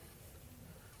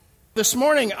This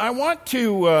morning, I want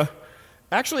to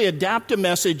actually adapt a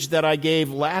message that I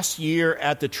gave last year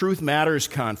at the Truth Matters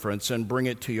conference and bring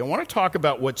it to you. I want to talk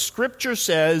about what Scripture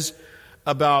says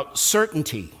about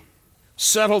certainty,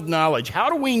 settled knowledge.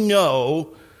 How do we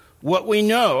know what we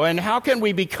know, and how can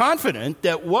we be confident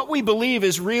that what we believe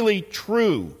is really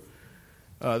true?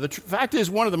 The fact is,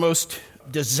 one of the most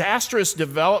disastrous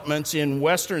developments in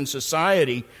Western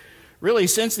society, really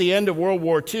since the end of World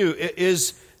War II,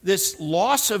 is this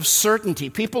loss of certainty.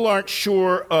 People aren't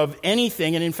sure of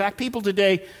anything, and in fact, people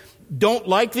today don't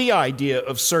like the idea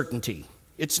of certainty.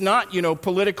 It's not,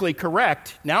 politically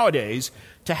correct nowadays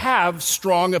to have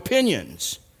strong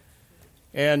opinions.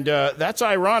 And that's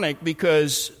ironic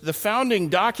because the founding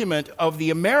document of the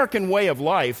American way of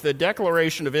life, the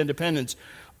Declaration of Independence,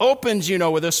 opens,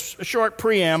 with a short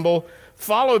preamble,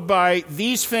 followed by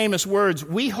these famous words: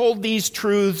 "We hold these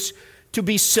truths to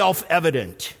be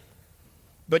self-evident."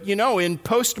 But in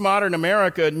postmodern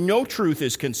America, no truth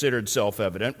is considered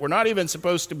self-evident. We're not even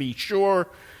supposed to be sure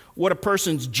what a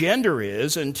person's gender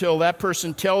is until that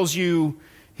person tells you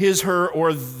his, her,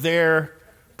 or their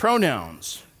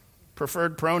pronouns,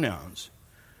 preferred pronouns.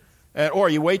 Or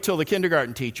you wait till the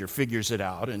kindergarten teacher figures it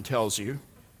out and tells you.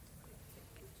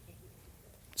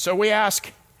 So we ask,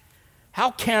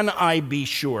 how can I be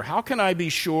sure? How can I be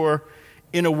sure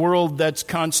in a world that's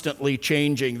constantly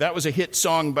changing? That was a hit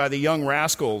song by the Young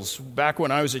Rascals back when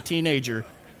I was a teenager.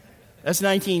 That's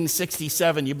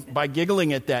 1967. By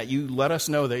giggling at that, you let us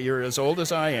know that you're as old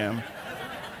as I am.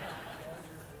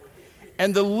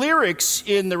 And the lyrics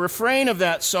in the refrain of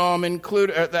that song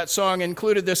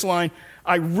included this line: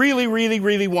 "I really, really,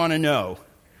 really want to know."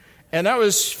 And that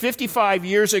was 55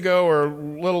 years ago or a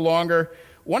little longer.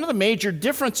 One of the major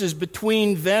differences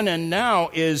between then and now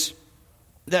is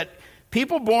that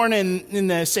people born in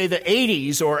the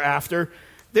 80s or after,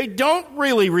 they don't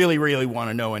really, really, really want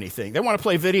to know anything. They want to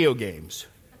play video games.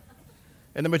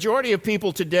 And the majority of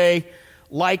people today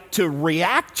like to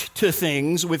react to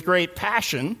things with great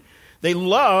passion. They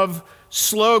love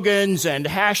slogans and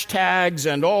hashtags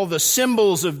and all the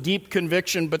symbols of deep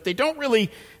conviction, but they don't really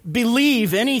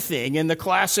believe anything in the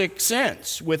classic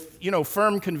sense with,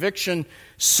 firm conviction,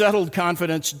 settled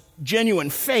confidence, genuine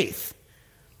faith.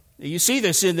 You see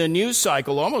this in the news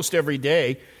cycle almost every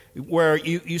day, where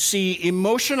you see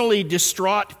emotionally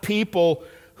distraught people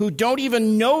who don't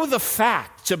even know the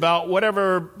facts about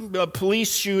whatever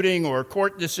police shooting or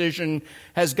court decision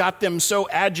has got them so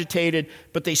agitated,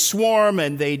 but they swarm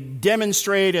and they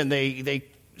demonstrate and they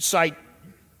cite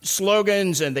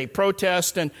slogans and they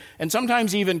protest and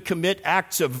sometimes even commit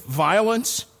acts of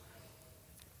violence.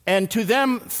 And to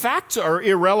them, facts are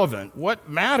irrelevant. What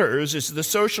matters is the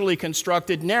socially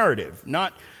constructed narrative,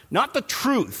 not the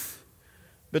truth,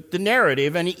 but the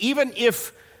narrative. And even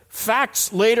if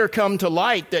facts later come to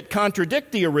light that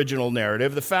contradict the original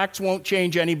narrative, the facts won't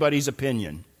change anybody's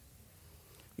opinion.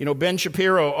 Ben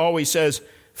Shapiro always says,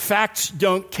 facts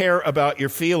don't care about your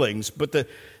feelings, but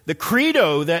the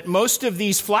credo that most of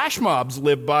these flash mobs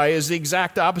live by is the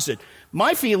exact opposite.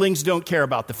 My feelings don't care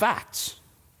about the facts.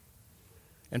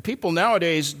 And people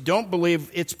nowadays don't believe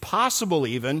it's possible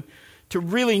even to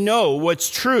really know what's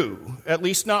true, at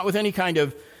least not with any kind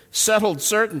of settled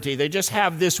certainty. They just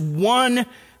have this one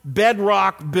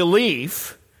bedrock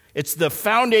belief. It's the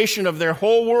foundation of their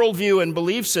whole worldview and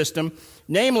belief system,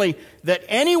 namely that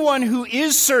anyone who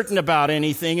is certain about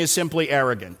anything is simply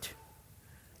arrogant.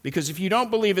 Because if you don't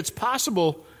believe it's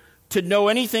possible to know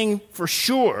anything for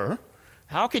sure,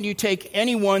 how can you take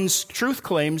anyone's truth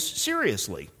claims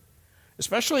seriously?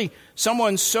 Especially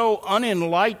someone so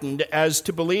unenlightened as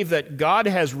to believe that God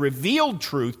has revealed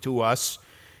truth to us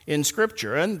in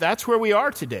Scripture. And that's where we are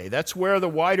today. That's where the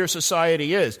wider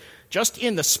society is. Just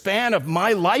in the span of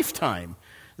my lifetime,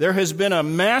 there has been a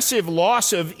massive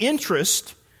loss of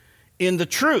interest in the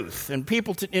truth. And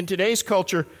people in today's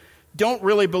culture don't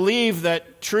really believe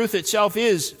that truth itself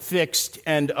is fixed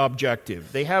and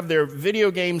objective. They have their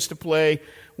video games to play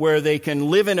where they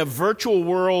can live in a virtual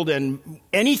world and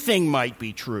anything might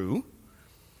be true.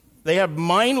 They have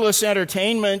mindless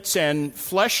entertainments and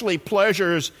fleshly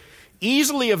pleasures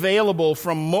easily available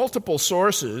from multiple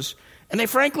sources, and they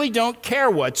frankly don't care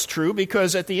what's true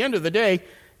because at the end of the day,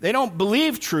 they don't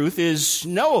believe truth is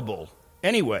knowable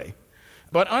anyway.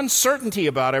 But uncertainty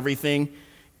about everything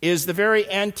is the very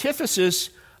antithesis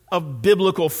of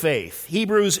biblical faith.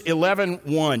 Hebrews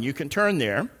 11:1. You can turn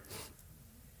there.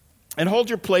 And hold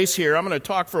your place here. I'm going to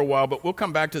talk for a while, but we'll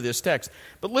come back to this text.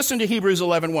 But listen to Hebrews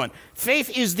 11:1. Faith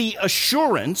is the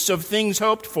assurance of things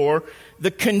hoped for,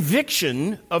 the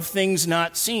conviction of things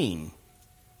not seen.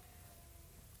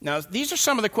 Now, these are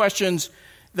some of the questions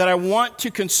that I want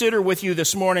to consider with you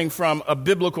this morning from a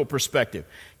biblical perspective.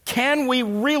 Can we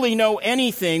really know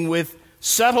anything with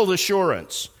settled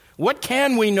assurance? What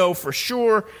can we know for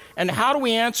sure, and how do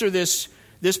we answer this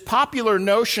popular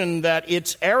notion that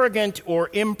it's arrogant or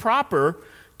improper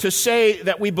to say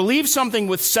that we believe something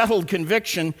with settled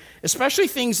conviction, especially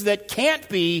things that can't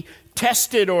be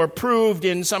tested or proved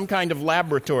in some kind of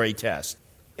laboratory test?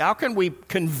 How can we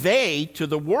convey to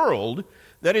the world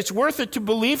that it's worth it to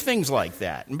believe things like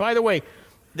that? And by the way,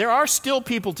 there are still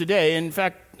people today, in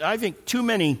fact, I think too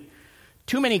many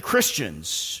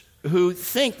Christians who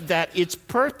think that it's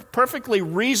perfectly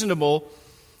reasonable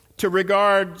to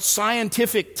regard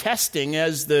scientific testing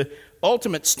as the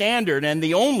ultimate standard and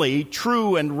the only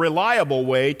true and reliable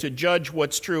way to judge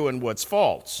what's true and what's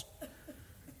false.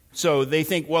 So they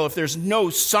think, well, if there's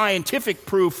no scientific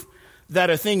proof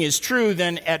that a thing is true,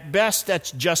 then at best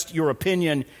that's just your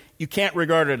opinion. You can't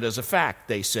regard it as a fact,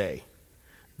 they say.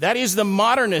 That is the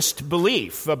modernist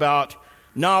belief about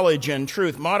knowledge and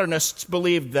truth. Modernists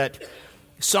believe that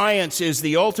science is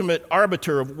the ultimate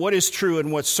arbiter of what is true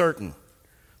and what's certain.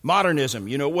 Modernism,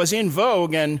 was in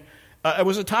vogue, and it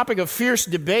was a topic of fierce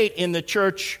debate in the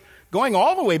church going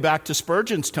all the way back to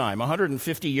Spurgeon's time,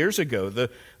 150 years ago.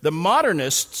 The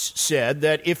modernists said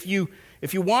that if you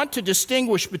want to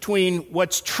distinguish between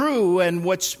what's true and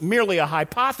what's merely a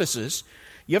hypothesis,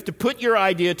 you have to put your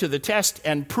idea to the test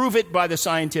and prove it by the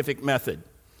scientific method.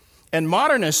 And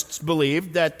modernists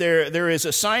believed that there is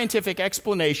a scientific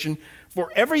explanation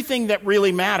for everything that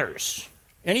really matters.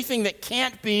 Anything that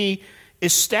can't be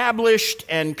established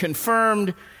and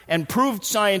confirmed and proved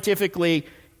scientifically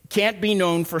can't be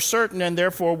known for certain, and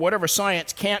therefore whatever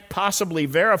science can't possibly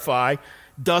verify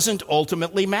doesn't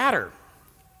ultimately matter.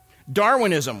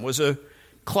 Darwinism was a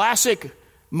classic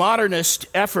modernist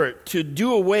effort to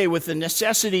do away with the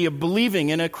necessity of believing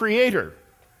in a creator.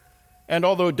 And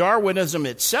although Darwinism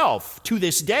itself, to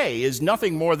this day, is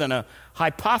nothing more than a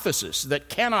hypothesis that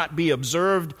cannot be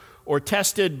observed or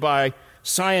tested by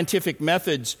scientific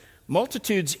methods,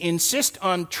 multitudes insist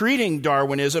on treating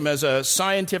Darwinism as a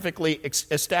scientifically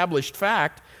established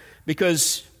fact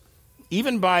because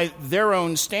even by their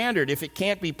own standard, if it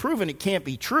can't be proven, it can't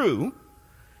be true.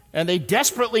 And they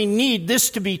desperately need this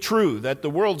to be true, that the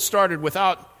world started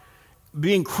without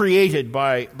being created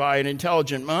by an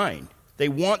intelligent mind. They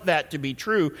want that to be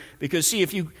true because, see,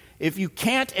 if you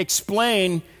can't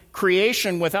explain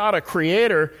creation without a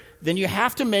creator, then you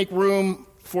have to make room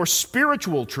for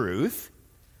spiritual truth.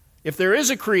 If there is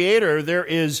a creator, there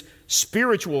is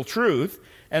spiritual truth,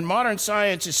 and modern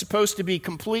science is supposed to be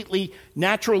completely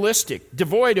naturalistic,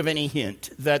 devoid of any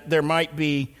hint that there might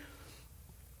be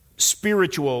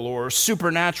spiritual or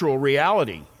supernatural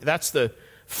reality. That's the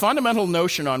fundamental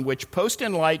notion on which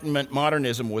post-Enlightenment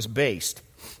modernism was based.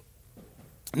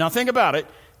 Now think about it.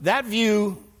 That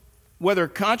view, whether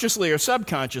consciously or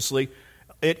subconsciously,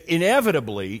 it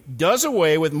inevitably does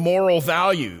away with moral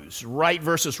values, right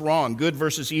versus wrong, good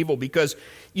versus evil, because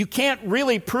you can't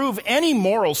really prove any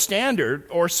moral standard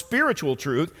or spiritual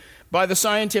truth by the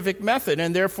scientific method,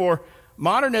 and therefore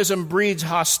modernism breeds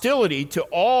hostility to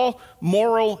all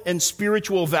moral and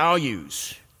spiritual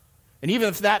values. And even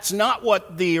if that's not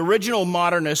what the original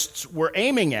modernists were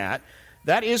aiming at,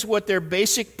 that is what their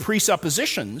basic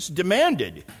presuppositions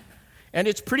demanded. And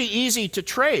it's pretty easy to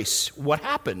trace what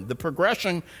happened, the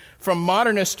progression from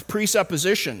modernist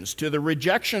presuppositions to the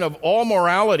rejection of all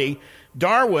morality.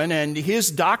 Darwin and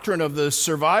his doctrine of the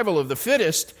survival of the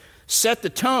fittest set the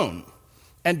tone.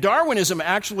 And Darwinism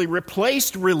actually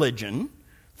replaced religion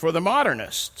for the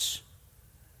modernists.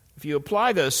 If you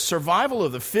apply the survival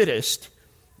of the fittest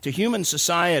to human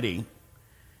society,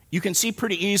 you can see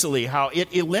pretty easily how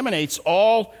it eliminates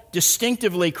all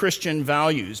distinctively Christian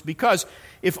values, because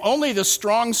if only the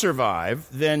strong survive,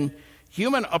 then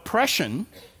human oppression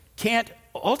can't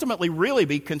ultimately really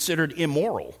be considered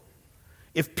immoral.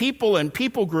 If people and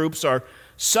people groups are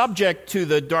subject to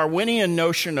the Darwinian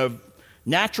notion of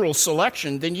natural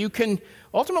selection, then you can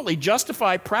ultimately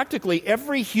justify practically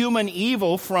every human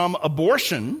evil from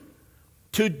abortion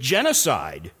to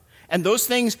genocide. And those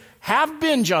things have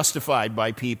been justified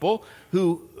by people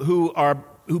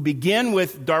who begin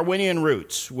with Darwinian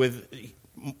roots, with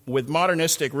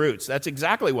modernistic roots. That's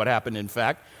exactly what happened, in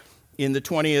fact, in the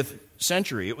 20th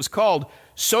century. It was called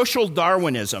social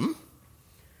Darwinism,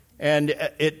 and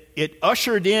it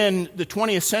ushered in the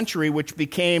 20th century, which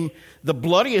became the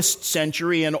bloodiest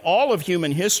century in all of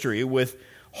human history, with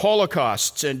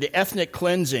holocausts and ethnic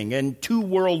cleansing and 2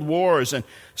 world wars and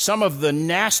some of the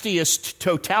nastiest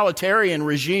totalitarian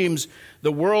regimes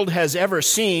the world has ever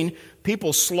seen,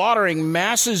 people slaughtering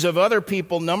masses of other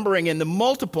people numbering in the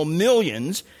multiple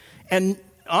millions. And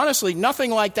honestly,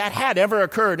 nothing like that had ever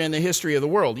occurred in the history of the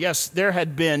world. Yes, there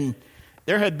had been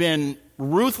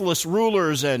ruthless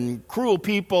rulers and cruel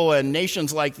people and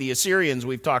nations like the Assyrians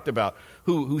we've talked about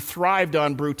who thrived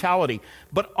on brutality.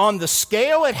 But on the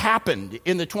scale it happened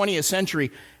in the 20th century,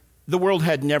 the world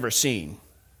had never seen.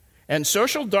 And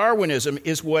social Darwinism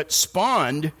is what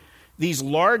spawned these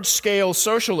large-scale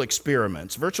social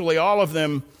experiments, virtually all of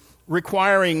them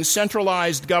requiring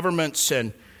centralized governments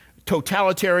and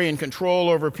totalitarian control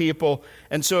over people.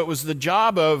 And so it was the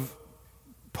job of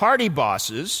party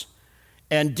bosses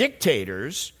and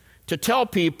dictators to tell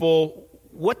people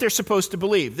what they're supposed to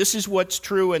believe. This is what's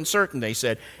true and certain, they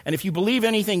said. And if you believe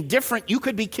anything different, you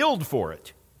could be killed for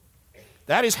it.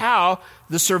 That is how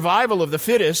the survival of the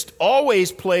fittest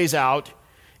always plays out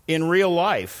in real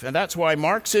life. And that's why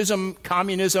Marxism,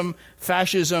 communism,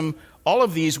 fascism, all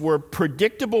of these were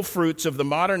predictable fruits of the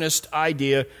modernist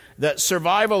idea that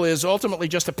survival is ultimately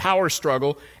just a power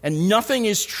struggle and nothing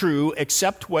is true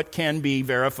except what can be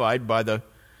verified by the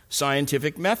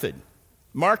scientific method.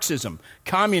 Marxism,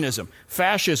 communism,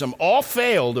 fascism all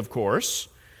failed, of course,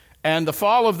 and the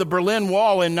fall of the Berlin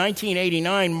Wall in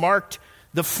 1989 marked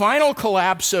the final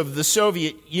collapse of the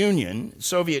Soviet Union,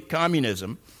 Soviet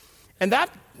communism, and that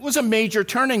was a major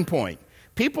turning point.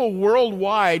 People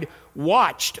worldwide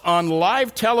watched on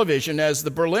live television as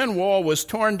the Berlin Wall was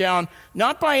torn down,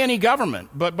 not by any government,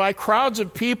 but by crowds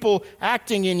of people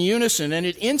acting in unison, and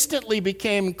it instantly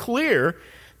became clear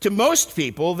to most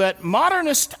people that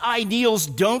modernist ideals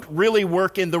don't really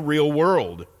work in the real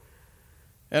world.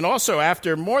 And also,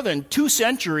 after more than 2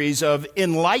 centuries of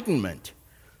enlightenment,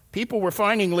 people were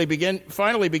finally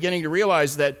beginning to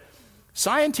realize that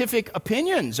scientific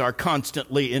opinions are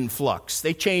constantly in flux.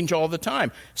 They change all the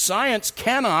time. Science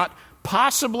cannot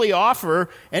possibly offer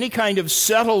any kind of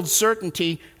settled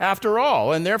certainty after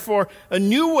all, and therefore a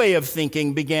new way of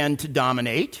thinking began to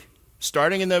dominate.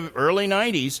 Starting in the early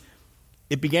 90s,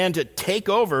 it began to take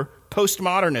over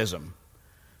postmodernism.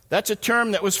 That's a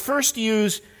term that was first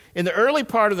used in the early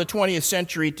part of the 20th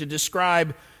century to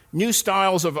describe new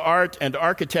styles of art and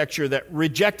architecture that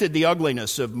rejected the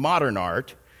ugliness of modern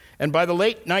art. And by the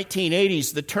late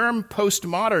 1980s, the term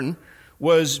postmodern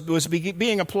was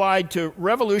being applied to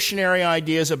revolutionary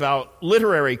ideas about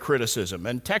literary criticism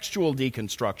and textual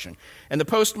deconstruction. And the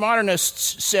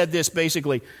postmodernists said this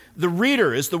basically: the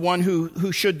reader is the one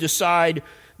who should decide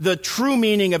the true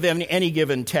meaning of any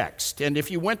given text. And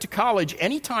if you went to college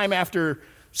any time after,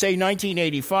 say,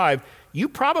 1985, you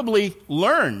probably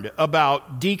learned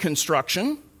about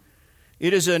deconstruction.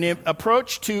 It is an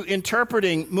approach to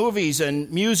interpreting movies and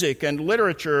music and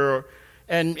literature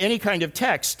and any kind of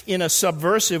text in a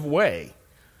subversive way.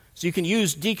 So you can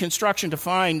use deconstruction to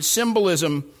find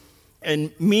symbolism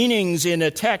and meanings in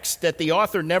a text that the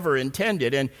author never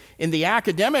intended. And in the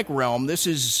academic realm, this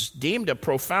is deemed a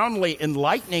profoundly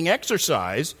enlightening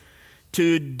exercise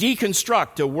to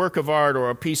deconstruct a work of art or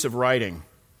a piece of writing.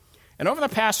 And over the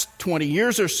past 20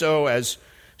 years or so, as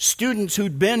students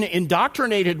who'd been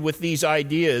indoctrinated with these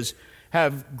ideas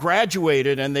have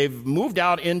graduated and they've moved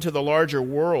out into the larger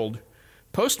world,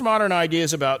 postmodern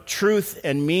ideas about truth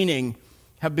and meaning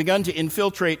have begun to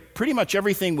infiltrate pretty much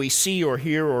everything we see or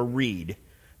hear or read.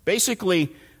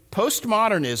 Basically,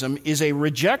 postmodernism is a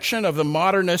rejection of the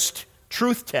modernist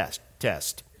truth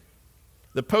test.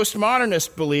 The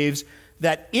postmodernist believes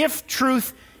that if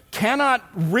truth cannot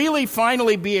really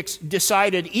finally be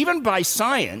decided even by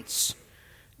science,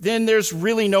 then there's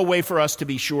really no way for us to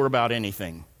be sure about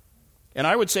anything. And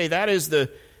I would say that is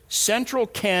the central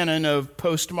canon of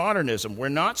postmodernism. We're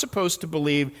not supposed to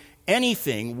believe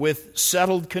anything with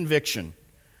settled conviction.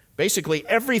 Basically,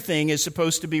 everything is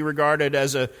supposed to be regarded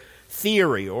as a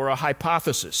theory or a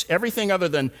hypothesis. Everything other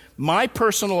than my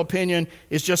personal opinion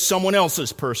is just someone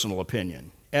else's personal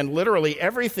opinion. And literally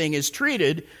everything is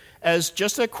treated as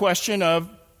just a question of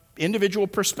individual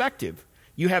perspective.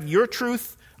 You have your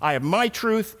truth, I have my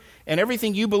truth, and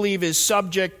everything you believe is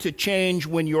subject to change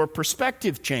when your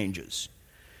perspective changes.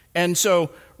 And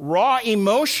so raw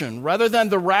emotion, rather than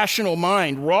the rational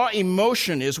mind, raw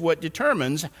emotion is what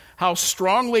determines how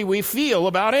strongly we feel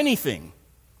about anything.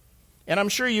 And I'm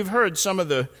sure you've heard some of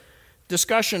the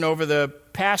discussion over the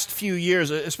past few years,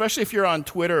 especially if you're on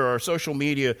Twitter or social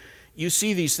media. You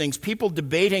see these things, people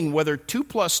debating whether 2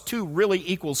 + 2 really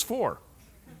equals 4.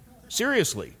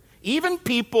 Seriously. Even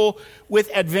people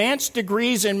with advanced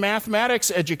degrees in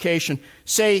mathematics education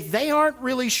say they aren't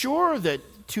really sure that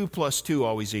 2 + 2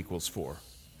 always equals 4.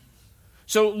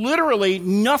 So literally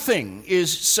nothing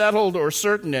is settled or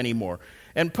certain anymore.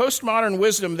 And postmodern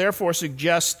wisdom therefore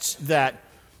suggests that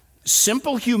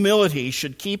simple humility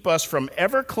should keep us from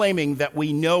ever claiming that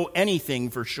we know anything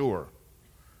for sure.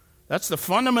 That's the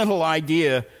fundamental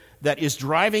idea that is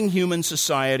driving human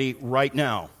society right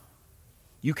now.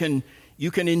 You can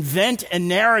invent a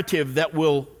narrative that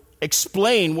will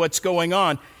explain what's going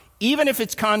on. Even if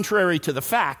it's contrary to the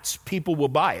facts, people will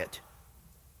buy it.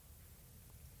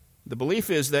 The belief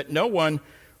is that no one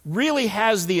really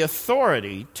has the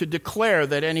authority to declare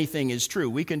that anything is true.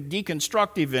 We can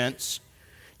deconstruct events.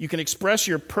 You can express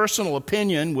your personal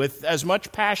opinion with as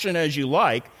much passion as you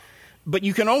like, but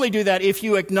you can only do that if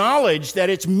you acknowledge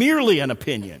that it's merely an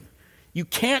opinion. You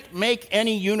can't make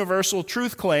any universal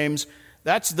truth claims.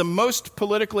 That's the most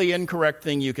politically incorrect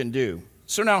thing you can do.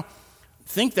 So now,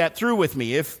 think that through with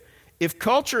me. If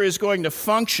culture is going to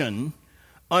function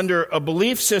under a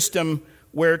belief system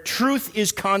where truth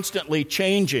is constantly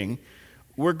changing,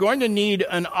 we're going to need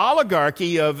an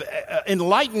oligarchy of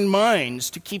enlightened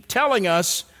minds to keep telling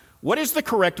us what is the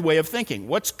correct way of thinking,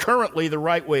 what's currently the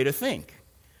right way to think.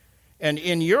 And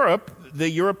in Europe, the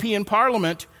European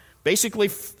Parliament basically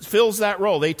fills that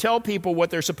role. They tell people what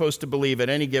they're supposed to believe at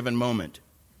any given moment.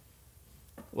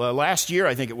 Well, last year,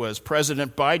 I think it was,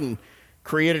 President Biden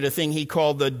created a thing he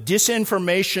called the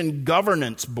Disinformation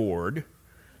Governance Board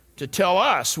to tell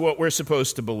us what we're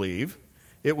supposed to believe.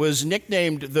 It was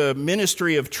nicknamed the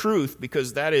Ministry of Truth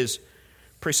because that is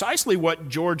precisely what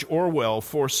George Orwell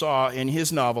foresaw in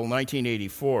his novel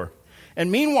 1984.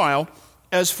 And meanwhile,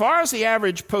 as far as the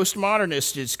average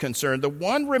postmodernist is concerned, the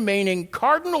one remaining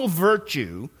cardinal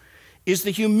virtue is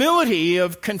the humility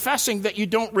of confessing that you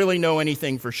don't really know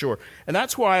anything for sure. And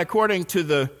that's why, according to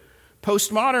the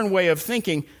postmodern way of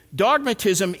thinking,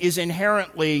 dogmatism is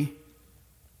inherently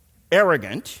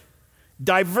arrogant,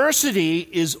 diversity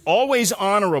is always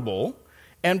honorable,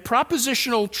 and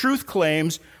propositional truth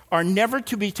claims are never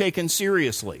to be taken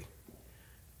seriously.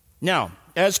 Now,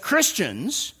 as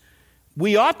Christians,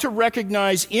 we ought to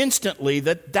recognize instantly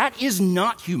that that is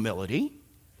not humility,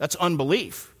 that's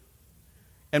unbelief.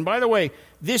 And by the way,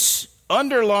 this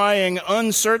underlying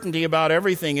uncertainty about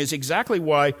everything is exactly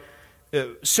why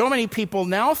so many people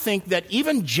now think that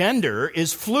even gender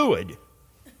is fluid.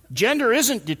 Gender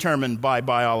isn't determined by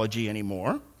biology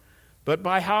anymore, but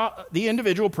by how the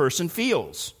individual person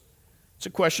feels. It's a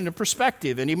question of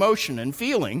perspective and emotion and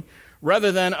feeling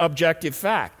rather than objective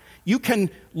fact. You can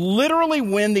literally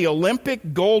win the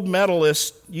Olympic gold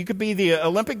medalist. You could be the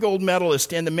Olympic gold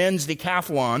medalist in the men's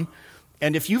decathlon,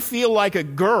 and if you feel like a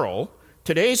girl,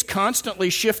 today's constantly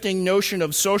shifting notion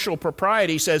of social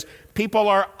propriety says people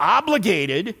are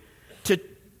obligated to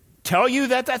tell you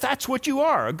that that's what you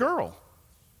are, a girl.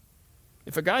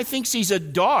 If a guy thinks he's a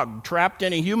dog trapped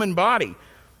in a human body,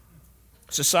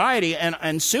 society,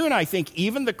 and soon I think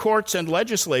even the courts and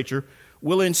legislature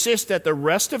will insist that the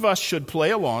rest of us should play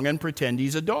along and pretend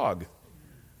he's a dog.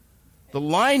 The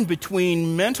line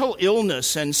between mental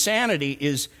illness and sanity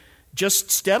is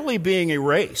just steadily being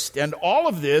erased, and all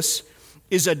of this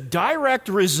is a direct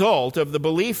result of the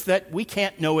belief that we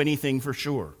can't know anything for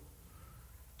sure.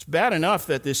 It's bad enough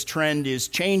that this trend is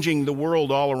changing the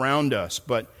world all around us,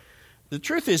 but the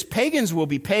truth is pagans will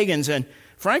be pagans, and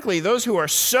frankly, those who are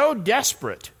so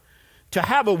desperate to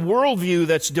have a worldview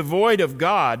that's devoid of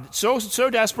God, so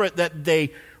desperate that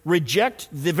they reject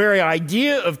the very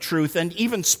idea of truth and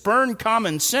even spurn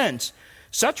common sense,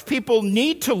 such people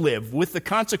need to live with the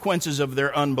consequences of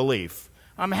their unbelief.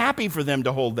 I'm happy for them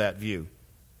to hold that view.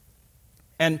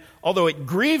 And although it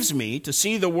grieves me to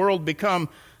see the world become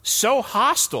so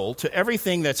hostile to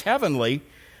everything that's heavenly,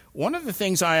 one of the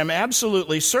things I am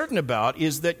absolutely certain about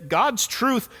is that God's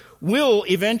truth will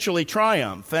eventually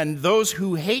triumph, and those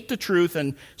who hate the truth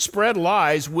and spread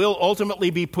lies will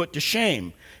ultimately be put to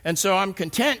shame. And so I'm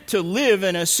content to live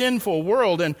in a sinful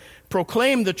world and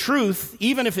proclaim the truth,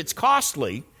 even if it's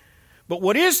costly. But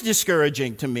what is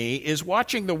discouraging to me is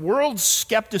watching the world's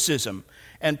skepticism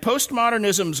and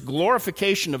postmodernism's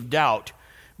glorification of doubt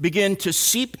begin to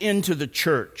seep into the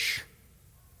church.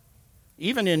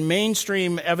 Even in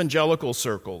mainstream evangelical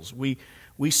circles, we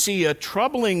see a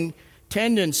troubling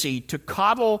tendency to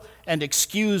coddle and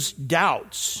excuse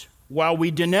doubts while we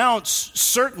denounce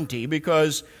certainty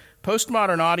because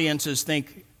postmodern audiences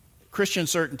think Christian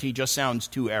certainty just sounds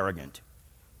too arrogant.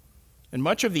 And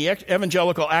much of the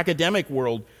evangelical academic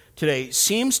world today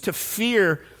seems to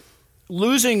fear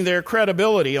losing their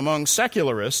credibility among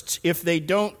secularists if they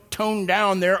don't tone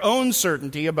down their own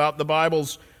certainty about the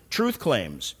Bible's truth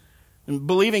claims. And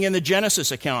believing in the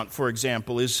Genesis account, for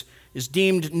example, is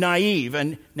deemed naive.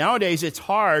 And nowadays it's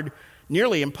hard,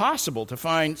 nearly impossible, to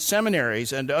find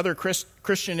seminaries and other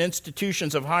Christian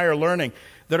institutions of higher learning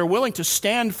that are willing to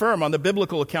stand firm on the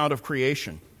biblical account of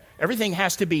creation. Everything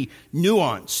has to be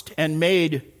nuanced and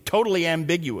made totally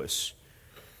ambiguous.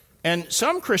 And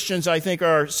some Christians, I think,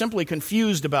 are simply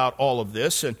confused about all of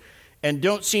this and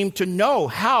don't seem to know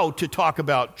how to talk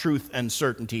about truth and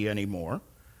certainty anymore.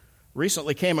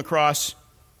 Recently came across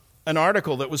an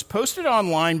article that was posted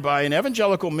online by an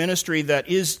evangelical ministry that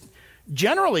is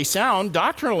generally sound,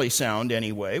 doctrinally sound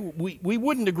anyway. We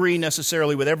wouldn't agree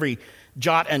necessarily with every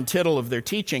jot and tittle of their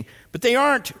teaching, but they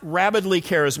aren't rabidly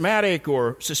charismatic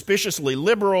or suspiciously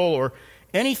liberal or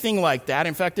anything like that.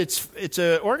 In fact, it's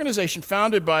an organization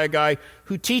founded by a guy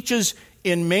who teaches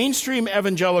in mainstream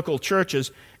evangelical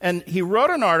churches, and he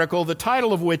wrote an article, the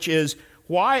title of which is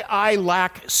Why I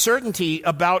Lack Certainty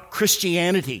About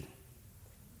Christianity.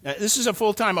 Now, this is a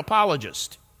full-time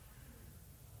apologist.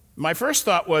 My first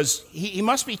thought was he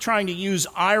must be trying to use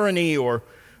irony or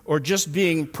just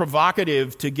being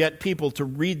provocative to get people to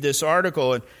read this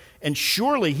article, and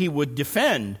surely he would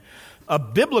defend a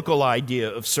biblical idea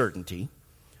of certainty.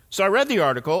 So I read the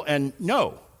article, and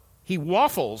no, he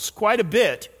waffles quite a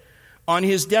bit on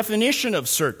his definition of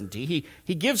certainty.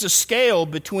 He gives a scale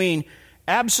between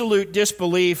absolute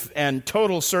disbelief and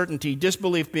total certainty,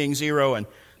 disbelief being 0 and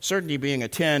certainty being a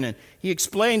 10, and he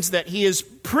explains that he is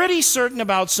pretty certain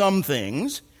about some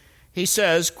things. He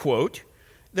says, quote,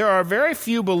 "There are very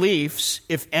few beliefs,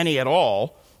 if any at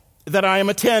all, that I am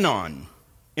a 10 on,"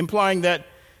 implying that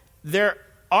there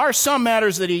are some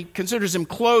matters that he considers him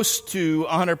close to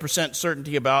 100%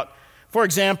 certainty about. For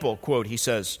example, quote, he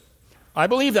says, "I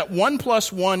believe that 1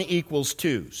 + 1 =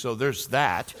 2, so there's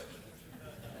that.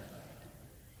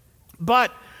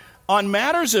 But on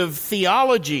matters of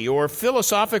theology or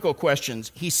philosophical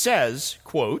questions, he says,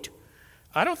 quote,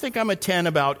 "I don't think I'm a 10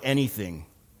 about anything."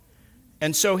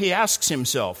 And so he asks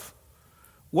himself,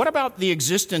 what about the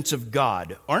existence of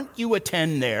God? Aren't you a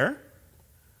 10 there?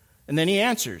 And then he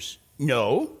answers,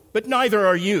 "No, but neither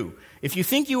are you. If you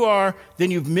think you are,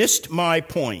 then you've missed my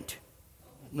point."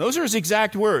 Those are his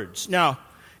exact words. Now,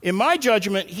 in my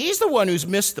judgment, he's the one who's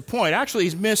missed the point. Actually,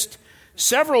 he's missed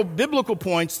several biblical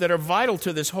points that are vital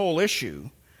to this whole issue.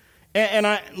 And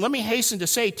let me hasten to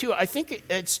say, too, I think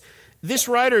this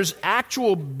writer's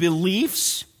actual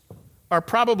beliefs are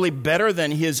probably better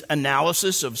than his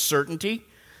analysis of certainty.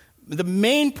 The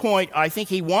main point I think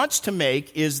he wants to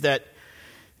make is that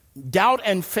doubt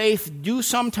and faith do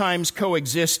sometimes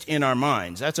coexist in our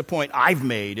minds. That's a point I've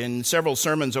made in several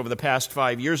sermons over the past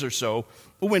 5 years or so.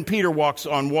 When Peter walks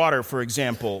on water, for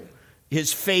example,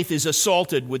 his faith is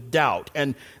assaulted with doubt.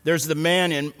 And there's the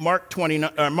man in Mark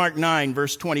 9,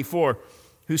 verse 24,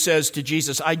 who says to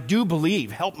Jesus, "I do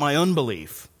believe, help my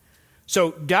unbelief."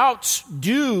 So doubts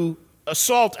do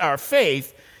assault our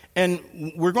faith, and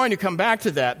we're going to come back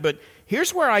to that. But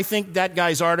here's where I think that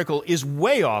guy's article is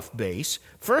way off base.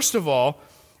 First of all,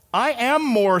 I am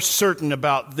more certain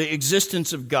about the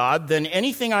existence of God than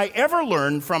anything I ever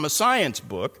learned from a science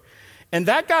book. And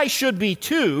that guy should be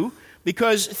too,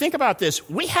 because think about this.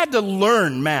 We had to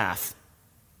learn math.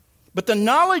 But the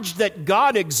knowledge that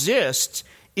God exists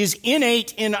is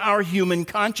innate in our human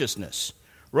consciousness.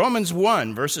 Romans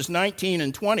 1, verses 19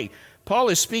 and 20. Paul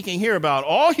is speaking here about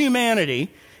all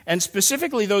humanity, and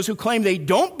specifically those who claim they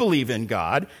don't believe in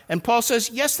God. And Paul says,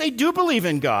 yes, they do believe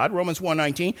in God, Romans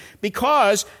 1:19,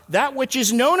 because that which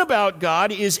is known about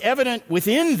God is evident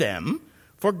within them,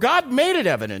 for God made it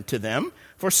evident to them.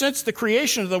 For since the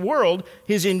creation of the world,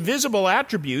 his invisible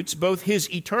attributes, both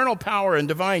his eternal power and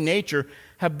divine nature,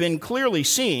 have been clearly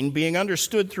seen, being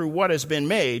understood through what has been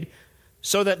made,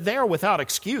 so that they are without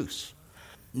excuse.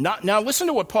 Now listen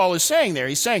to what Paul is saying there.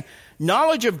 He's saying,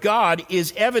 knowledge of God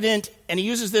is evident, and he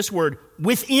uses this word,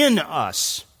 within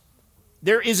us.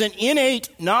 There is an innate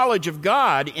knowledge of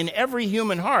God in every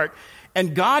human heart,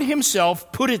 and God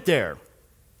himself put it there.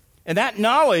 And that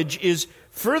knowledge is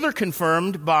further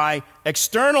confirmed by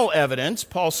external evidence.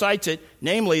 Paul cites it,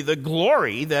 namely the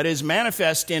glory that is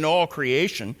manifest in all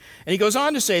creation. And he goes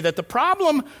on to say that the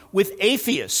problem with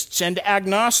atheists and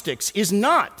agnostics is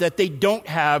not that they don't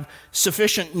have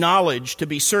sufficient knowledge to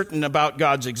be certain about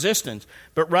God's existence,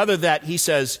 but rather that, he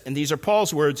says, and these are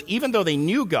Paul's words, even though they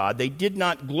knew God, they did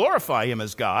not glorify him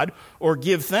as God or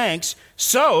give thanks,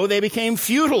 so they became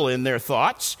futile in their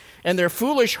thoughts, and their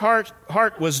foolish heart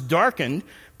was darkened.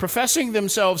 Professing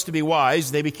themselves to be wise,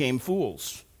 they became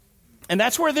fools. And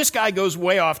that's where this guy goes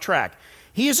way off track.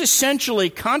 He is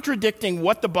essentially contradicting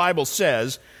what the Bible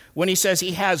says when he says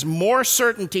he has more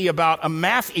certainty about a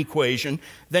math equation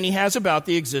than he has about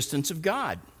the existence of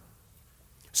God.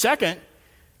 Second,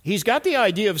 he's got the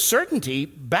idea of certainty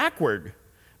backward.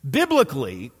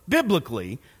 Biblically,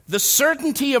 the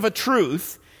certainty of a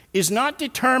truth is not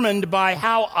determined by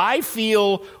how I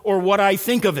feel or what I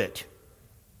think of it.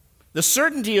 The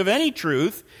certainty of any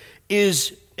truth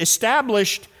is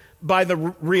established by the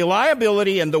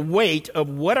reliability and the weight of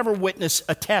whatever witness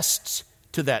attests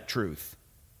to that truth.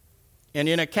 And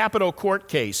in a capital court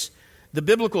case, the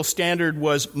biblical standard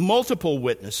was multiple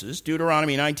witnesses.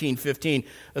 Deuteronomy 19:15,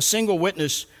 a single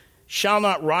witness shall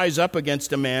not rise up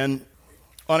against a man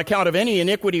on account of any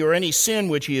iniquity or any sin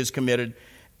which he has committed.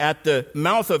 At the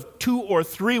mouth of 2 or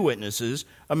 3 witnesses,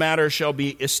 a matter shall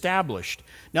be established.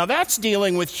 Now that's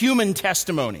dealing with human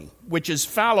testimony, which is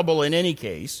fallible in any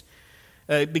case,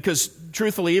 because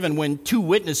truthfully, even when 2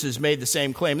 witnesses made the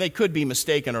same claim, they could be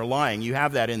mistaken or lying. You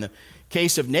have that in the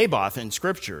case of Naboth in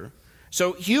Scripture.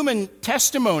 So human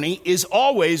testimony is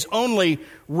always only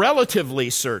relatively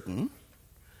certain.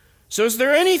 So is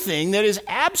there anything that is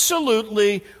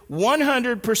absolutely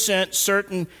 100%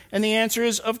 certain? And the answer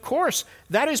is, of course.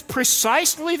 That is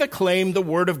precisely the claim the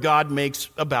Word of God makes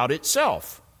about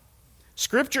itself.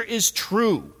 Scripture is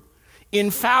true,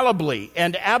 infallibly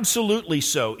and absolutely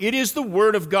so. It is the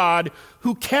Word of God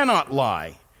who cannot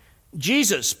lie.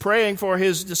 Jesus, praying for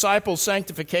his disciples'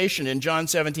 sanctification in John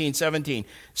 17:17,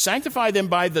 sanctify them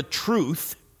by the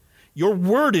truth. Your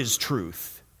word is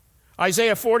truth.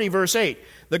 Isaiah 40, verse 8,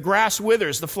 the grass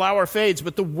withers, the flower fades,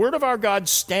 but the word of our God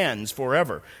stands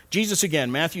forever. Jesus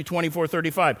again, Matthew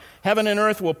 24:35, heaven and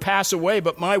earth will pass away,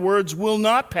 but my words will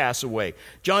not pass away.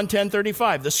 John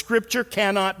 10:35, the scripture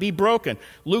cannot be broken.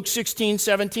 Luke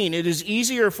 16:17, it is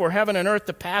easier for heaven and earth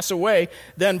to pass away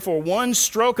than for one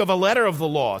stroke of a letter of the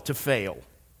law to fail.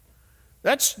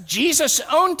 That's Jesus'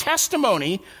 own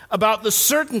testimony about the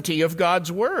certainty of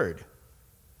God's word.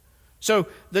 So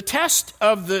the test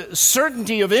of the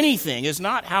certainty of anything is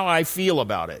not how I feel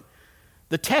about it.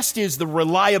 The test is the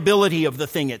reliability of the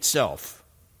thing itself.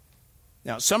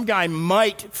 Now, some guy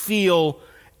might feel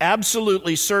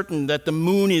absolutely certain that the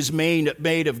moon is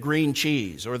made of green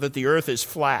cheese or that the earth is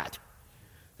flat.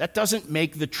 That doesn't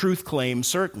make the truth claim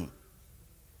certain.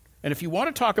 And if you want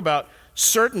to talk about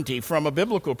certainty from a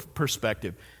biblical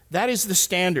perspective, that is the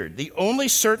standard. The only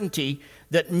certainty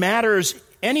that matters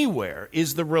anywhere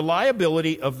is the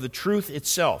reliability of the truth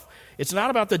itself. It's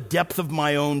not about the depth of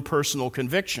my own personal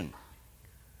conviction.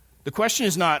 The question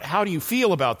is not, how do you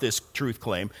feel about this truth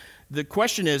claim? The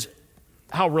question is,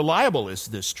 how reliable is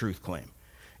this truth claim?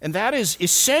 And that is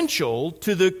essential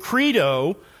to the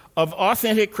credo of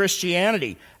authentic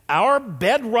Christianity. Our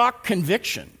bedrock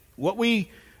conviction,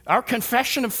 our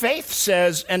confession of faith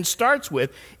says and starts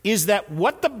with, is that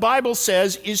what the Bible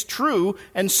says is true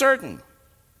and certain.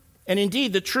 And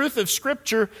indeed, the truth of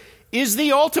Scripture is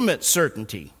the ultimate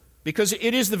certainty, because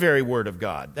it is the very Word of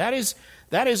God. That is,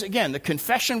 again, the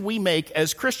confession we make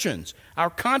as Christians.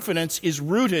 Our confidence is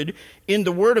rooted in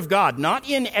the Word of God, not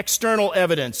in external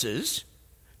evidences,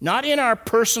 not in our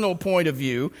personal point of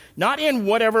view, not in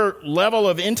whatever level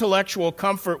of intellectual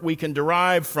comfort we can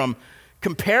derive from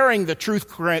comparing the truth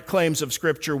claims of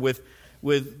Scripture with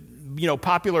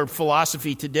popular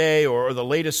philosophy today or the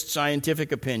latest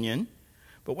scientific opinion.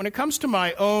 But when it comes to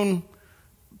my own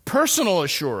personal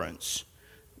assurance,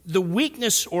 the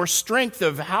weakness or strength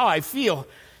of how I feel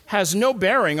has no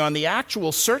bearing on the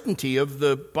actual certainty of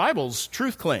the Bible's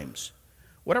truth claims.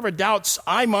 Whatever doubts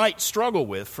I might struggle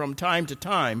with from time to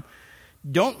time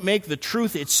don't make the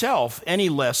truth itself any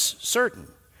less certain.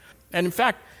 And in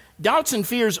fact, doubts and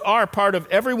fears are part of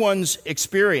everyone's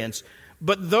experience,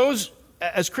 but those,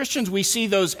 as Christians, we see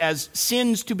those as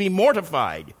sins to be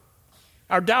mortified.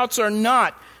 Our doubts are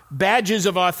not badges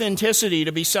of authenticity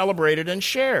to be celebrated and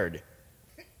shared.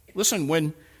 Listen,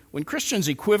 when Christians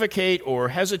equivocate or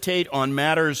hesitate on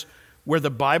matters where the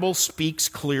Bible speaks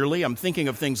clearly, I'm thinking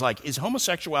of things like, is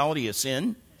homosexuality a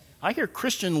sin? I hear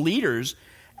Christian leaders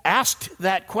asked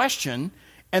that question,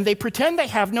 and they pretend they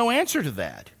have no answer to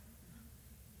that.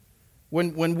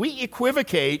 When we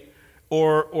equivocate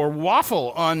or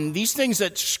waffle on these things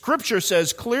that Scripture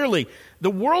says clearly, the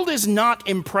world is not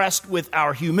impressed with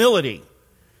our humility.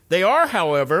 They are,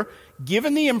 however,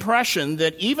 given the impression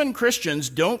that even Christians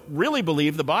don't really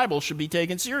believe the Bible should be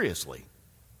taken seriously.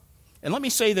 And let me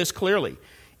say this clearly.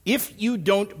 If you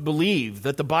don't believe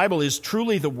that the Bible is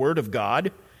truly the Word of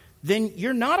God, then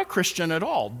you're not a Christian at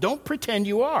all. Don't pretend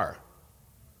you are.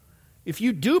 If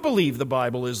you do believe the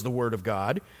Bible is the Word of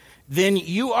God, then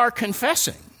you are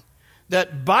confessing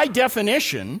that by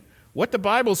definition, what the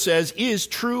Bible says is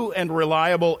true and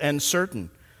reliable and certain.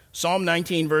 Psalm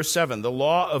 19, verse 7, the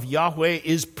law of Yahweh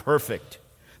is perfect.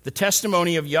 The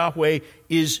testimony of Yahweh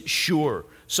is sure.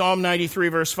 Psalm 93,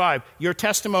 verse 5, your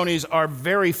testimonies are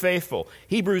very faithful.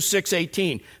 Hebrews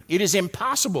 6:18, it is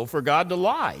impossible for God to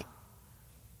lie.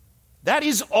 That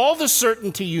is all the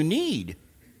certainty you need.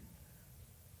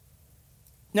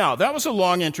 Now, that was a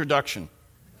long introduction.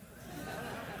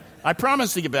 I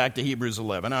promised to get back to Hebrews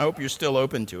 11. I hope you're still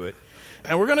open to it.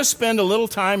 And we're going to spend a little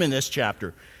time in this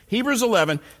chapter. Hebrews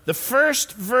 11, the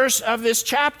first verse of this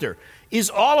chapter, is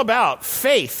all about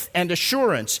faith and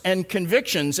assurance and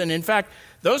convictions. And in fact,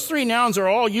 those three nouns are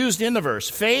all used in the verse.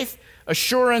 Faith,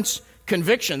 assurance,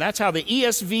 conviction. That's how the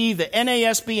ESV, the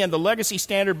NASB, and the Legacy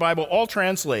Standard Bible all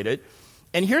translate it.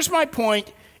 And here's my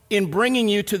point in bringing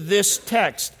you to this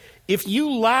text. If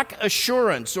you lack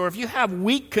assurance or if you have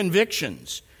weak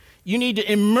convictions, you need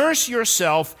to immerse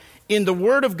yourself in the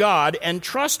Word of God and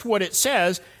trust what it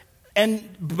says.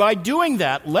 And by doing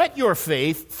that, let your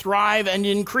faith thrive and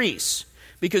increase.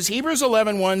 Because Hebrews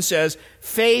 11:1 says,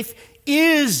 faith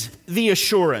is the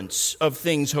assurance of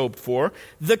things hoped for,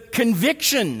 the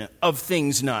conviction of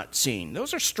things not seen.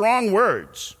 Those are strong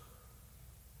words.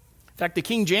 In fact, the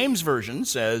King James Version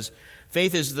says,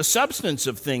 faith is the substance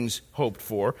of things hoped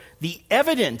for, the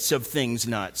evidence of things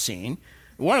not seen.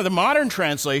 One of the modern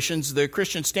translations, the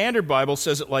Christian Standard Bible,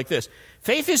 says it like this: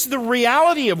 faith is the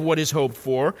reality of what is hoped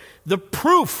for, the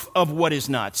proof of what is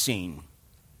not seen.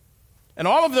 And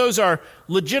all of those are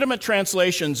legitimate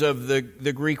translations of the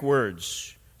Greek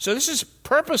words. So this is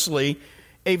purposely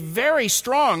a very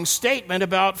strong statement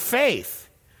about faith.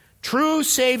 True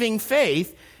saving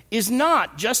faith is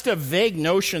not just a vague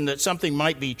notion that something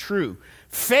might be true.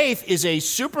 Faith is a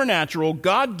supernatural,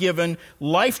 God-given,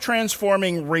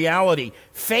 life-transforming reality.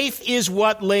 Faith is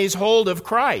what lays hold of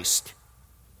Christ.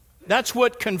 That's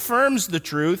what confirms the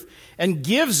truth and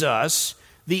gives us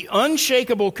the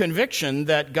unshakable conviction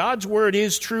that God's word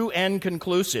is true and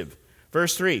conclusive.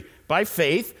 Verse 3, by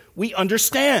faith we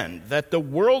understand that the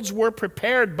worlds were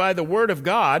prepared by the word of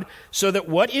God, so that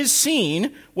what is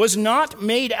seen was not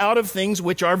made out of things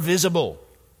which are visible.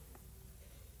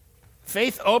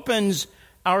 Faith opens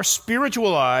our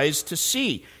spiritual eyes to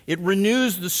see. It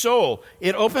renews the soul.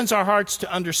 It opens our hearts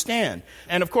to understand.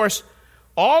 And of course,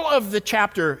 all of the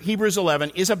chapter, Hebrews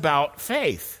 11, is about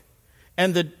faith.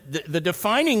 And the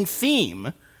defining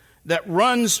theme that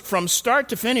runs from start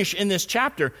to finish in this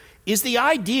chapter is the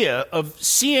idea of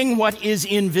seeing what is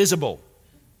invisible.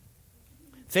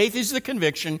 Faith is the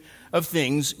conviction of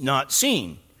things not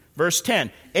seen. Verse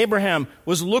 10, Abraham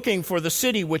was looking for the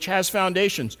city which has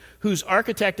foundations, whose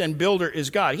architect and builder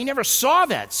is God. He never saw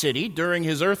that city during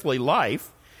his earthly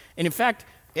life. And in fact,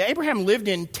 Abraham lived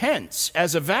in tents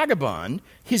as a vagabond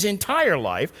his entire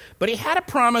life, but he had a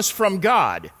promise from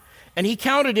God. And he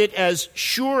counted it as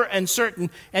sure and certain,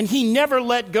 and he never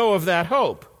let go of that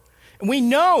hope. And we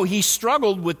know he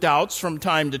struggled with doubts from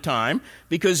time to time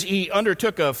because he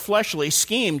undertook a fleshly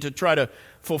scheme to try to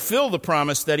fulfill the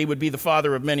promise that he would be the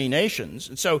father of many nations.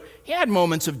 And so he had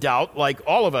moments of doubt like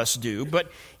all of us do,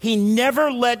 but he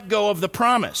never let go of the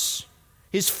promise.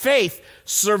 His faith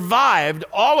survived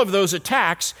all of those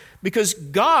attacks because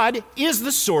God is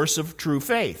the source of true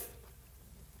faith.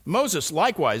 Moses,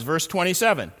 likewise, verse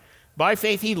 27, by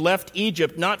faith he left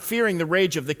Egypt, not fearing the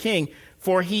rage of the king,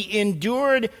 for he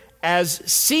endured as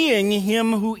seeing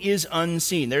him who is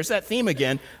unseen. There's that theme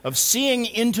again of seeing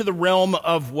into the realm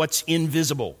of what's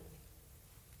invisible.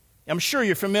 I'm sure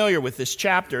you're familiar with this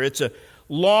chapter. It's a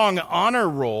long honor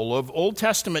roll of Old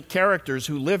Testament characters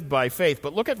who lived by faith.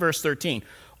 But look at verse 13.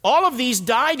 All of these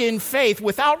died in faith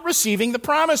without receiving the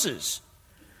promises,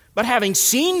 but having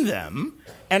seen them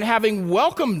and having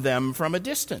welcomed them from a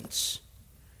distance.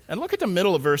 And look at the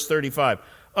middle of verse 35.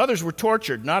 Others were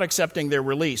tortured, not accepting their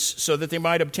release, so that they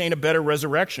might obtain a better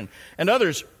resurrection. And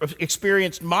others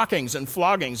experienced mockings and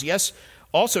floggings, yes,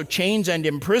 also chains and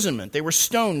imprisonment. They were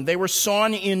stoned. They were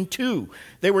sawn in two.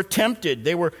 They were tempted.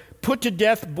 They were put to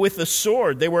death with the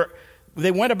sword.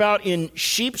 They went about in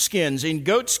sheepskins, in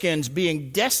goatskins,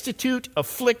 being destitute,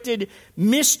 afflicted,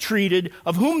 mistreated,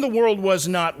 of whom the world was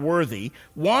not worthy,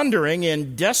 wandering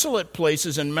in desolate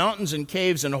places and mountains and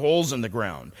caves and holes in the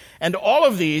ground. And all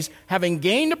of these, having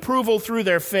gained approval through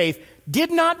their faith, did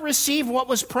not receive what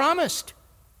was promised.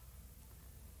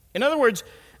 In other words,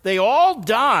 they all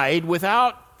died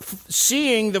without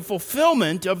seeing the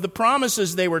fulfillment of the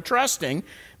promises they were trusting,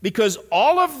 because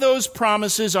all of those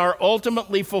promises are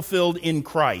ultimately fulfilled in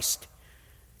Christ.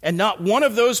 And not one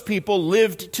of those people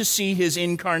lived to see his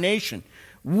incarnation.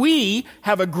 We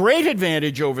have a great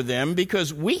advantage over them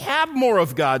because we have more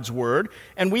of God's word,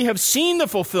 and we have seen the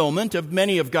fulfillment of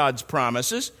many of God's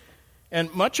promises.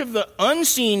 And much of the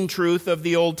unseen truth of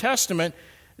the Old Testament,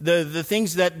 the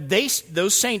things that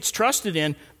those saints trusted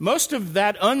in, most of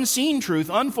that unseen truth,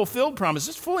 unfulfilled promise,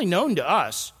 is fully known to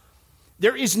us.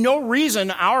 There is no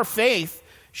reason our faith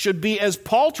should be as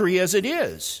paltry as it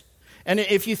is. And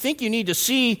if you think you need to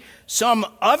see some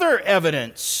other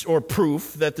evidence or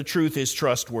proof that the truth is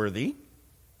trustworthy,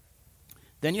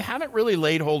 then you haven't really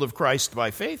laid hold of Christ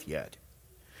by faith yet.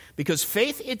 Because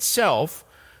faith itself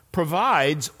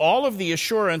provides all of the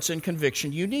assurance and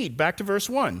conviction you need. Back to verse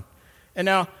 1. And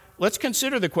now, let's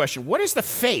consider the question, what is the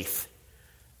faith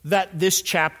that this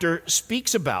chapter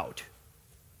speaks about?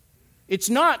 It's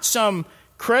not some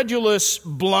credulous,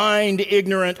 blind,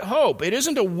 ignorant hope. It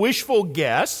isn't a wishful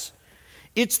guess.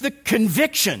 It's the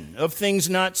conviction of things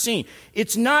not seen.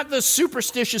 It's not the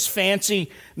superstitious fancy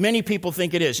many people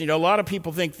think it is. A lot of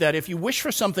people think that if you wish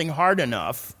for something hard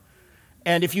enough,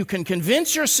 and if you can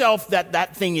convince yourself that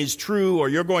that thing is true or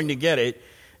you're going to get it,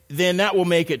 then that will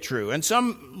make it true. And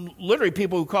some literally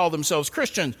people who call themselves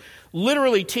Christians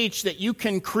literally teach that you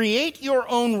can create your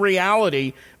own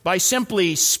reality by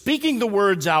simply speaking the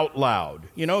words out loud.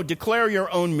 Declare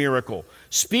your own miracle.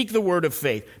 Speak the word of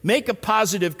faith. Make a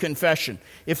positive confession.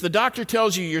 If the doctor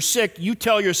tells you you're sick, you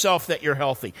tell yourself that you're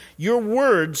healthy. Your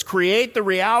words create the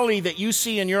reality that you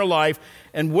see in your life,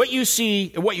 and what you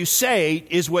say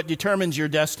is what determines your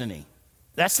destiny.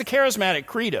 That's the charismatic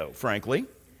credo, frankly.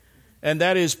 And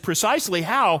that is precisely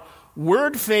how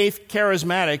word faith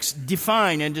charismatics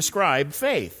define and describe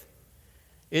faith.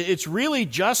 It's really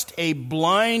just a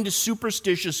blind,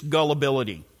 superstitious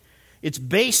gullibility. It's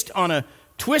based on a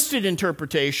twisted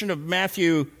interpretation of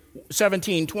Matthew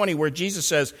 17:20, where Jesus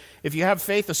says, if you have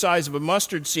faith the size of a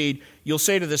mustard seed, you'll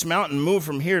say to this mountain, move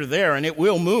from here to there, and it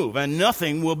will move, and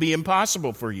nothing will be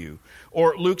impossible for you.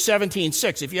 Or Luke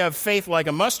 17:6, if you have faith like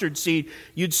a mustard seed,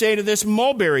 you'd say to this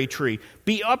mulberry tree,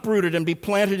 be uprooted and be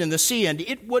planted in the sea, and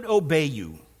it would obey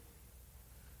you.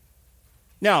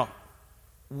 Now,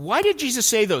 why did Jesus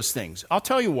say those things? I'll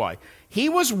tell you why. He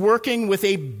was working with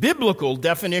a biblical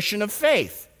definition of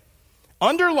faith.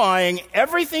 Underlying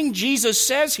everything Jesus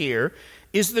says here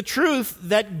is the truth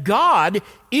that God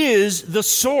is the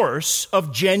source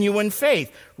of genuine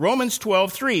faith. Romans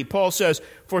 12:3, Paul says,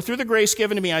 for through the grace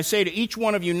given to me, I say to each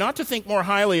one of you not to think more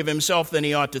highly of himself than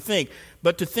he ought to think,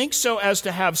 but to think so as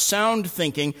to have sound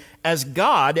thinking, as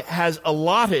God has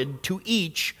allotted to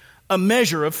each a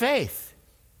measure of faith.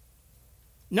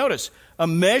 Notice, a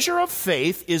measure of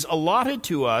faith is allotted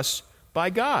to us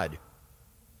by God.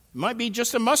 It might be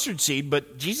just a mustard seed,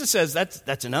 but Jesus says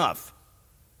that's enough.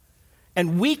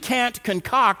 And we can't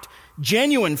concoct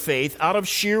genuine faith out of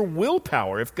sheer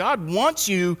willpower. If God wants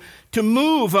you to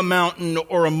move a mountain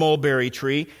or a mulberry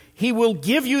tree, he will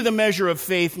give you the measure of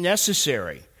faith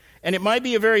necessary. And it might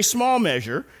be a very small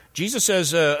measure. Jesus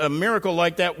says a miracle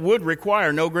like that would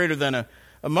require no greater than a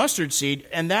mustard seed,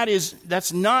 and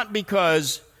that's not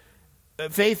because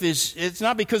it's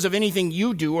not because of anything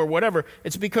you do or whatever.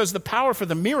 It's because the power for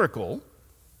the miracle,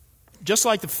 just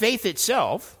like the faith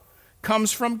itself,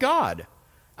 comes from God.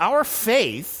 Our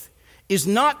faith is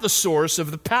not the source of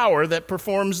the power that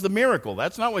performs the miracle.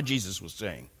 That's not what Jesus was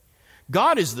saying.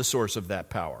 God is the source of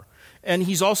that power, and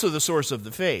he's also the source of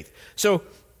the faith. So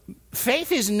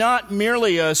faith is not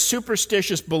merely a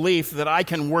superstitious belief that I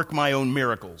can work my own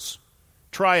miracles.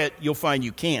 Try it, you'll find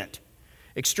you can't.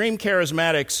 Extreme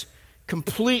charismatics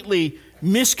completely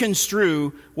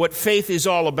misconstrue what faith is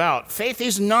all about. Faith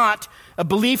is not a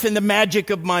belief in the magic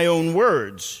of my own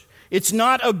words. It's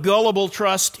not a gullible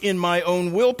trust in my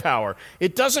own willpower.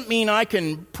 It doesn't mean I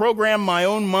can program my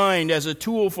own mind as a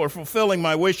tool for fulfilling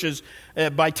my wishes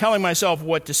by telling myself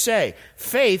what to say.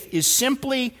 Faith is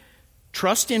simply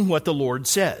trust in what the Lord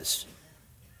says.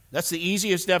 That's the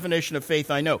easiest definition of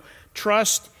faith I know.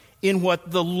 Trust in what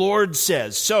the Lord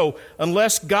says. So,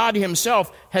 unless God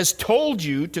himself has told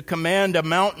you to command a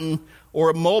mountain or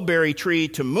a mulberry tree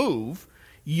to move,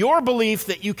 your belief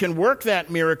that you can work that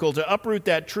miracle to uproot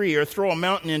that tree or throw a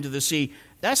mountain into the sea,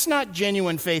 that's not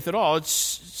genuine faith at all.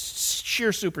 It's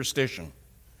sheer superstition.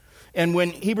 And when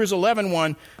Hebrews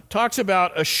 11:1 talks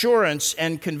about assurance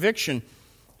and conviction,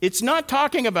 it's not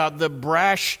talking about the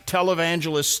brash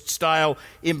televangelist-style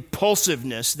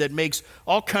impulsiveness that makes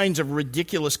all kinds of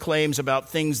ridiculous claims about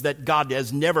things that God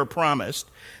has never promised.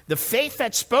 The faith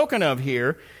that's spoken of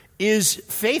here is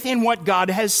faith in what God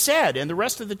has said, and the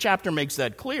rest of the chapter makes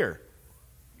that clear.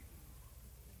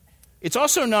 It's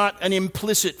also not an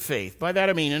implicit faith. By that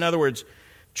I mean, in other words,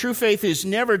 true faith is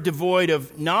never devoid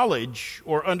of knowledge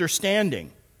or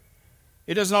understanding.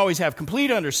 It doesn't always have complete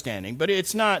understanding, but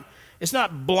it's not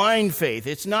blind faith.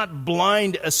 It's not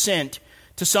blind assent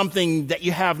to something that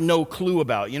you have no clue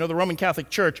about. The Roman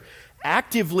Catholic Church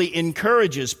actively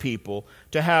encourages people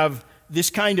to have this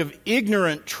kind of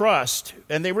ignorant trust,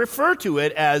 and they refer to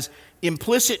it as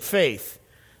implicit faith.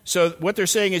 So what they're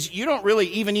saying is you don't really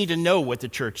even need to know what the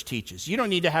church teaches. You don't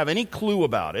need to have any clue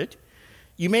about it.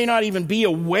 You may not even be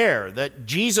aware that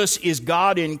Jesus is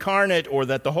God incarnate or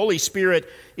that the Holy Spirit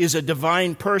is a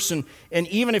divine person. And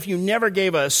even if you never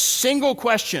gave a single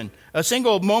question, a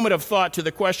single moment of thought to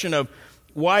the question of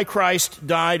why Christ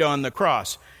died on the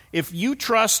cross, if you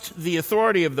trust the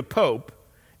authority of the Pope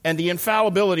and the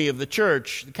infallibility of the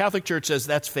Church, the Catholic Church says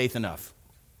that's faith enough.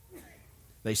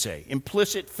 They say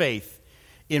implicit faith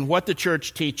in what the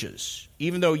Church teaches,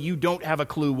 even though you don't have a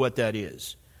clue what that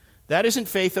is. That isn't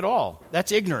faith at all.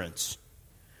 That's ignorance.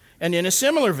 And in a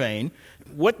similar vein,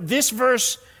 what this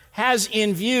verse has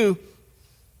in view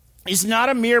is not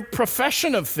a mere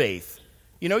profession of faith.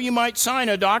 You know, you might sign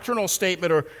a doctrinal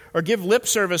statement or give lip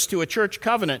service to a church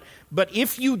covenant, but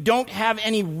if you don't have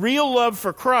any real love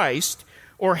for Christ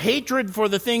or hatred for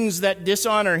the things that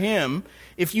dishonor him,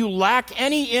 if you lack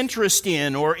any interest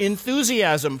in or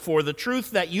enthusiasm for the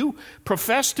truth that you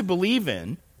profess to believe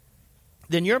in,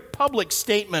 then your public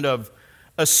statement of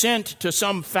assent to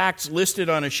some facts listed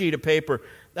on a sheet of paper,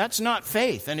 that's not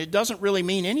faith, and it doesn't really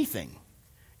mean anything.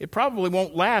 It probably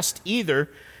won't last either,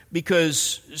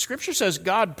 because Scripture says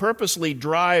God purposely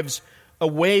drives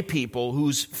away people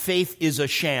whose faith is a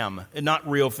sham and not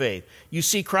real faith. You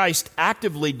see Christ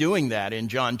actively doing that in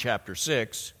John chapter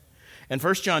 6. And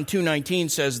 1 John 2:19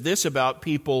 says this about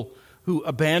people who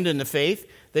abandon the faith: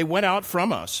 they went out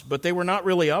from us, but they were not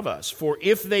really of us. For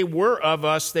if they were of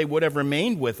us, they would have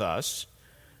remained with us.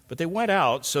 But they went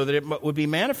out so that it would be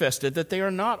manifested that they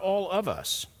are not all of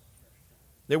us.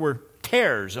 There were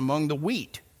tares among the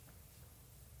wheat.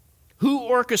 Who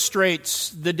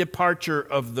orchestrates the departure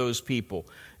of those people?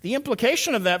 The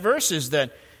implication of that verse is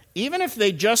that even if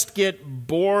they just get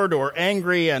bored or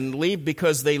angry and leave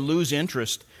because they lose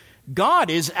interest, God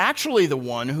is actually the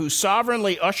one who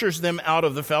sovereignly ushers them out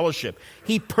of the fellowship.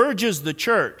 He purges the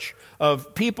church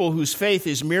of people whose faith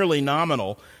is merely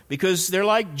nominal because they're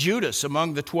like Judas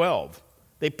among the 12.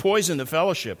 They poison the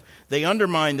fellowship. They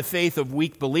undermine the faith of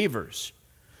weak believers.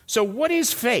 So what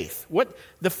is faith? What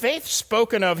the faith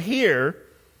spoken of here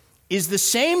is the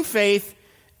same faith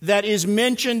that is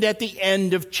mentioned at the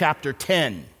end of chapter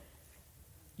 10.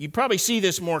 You'd probably see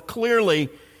this more clearly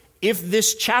if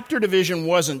this chapter division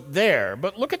wasn't there.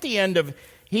 But look at the end of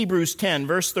Hebrews 10,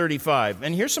 verse 35.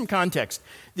 And here's some context.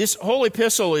 This whole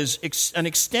epistle is an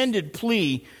extended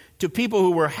plea to people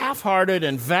who were half-hearted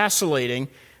and vacillating,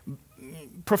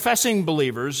 professing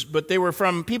believers, but they were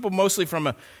from people mostly from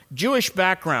a Jewish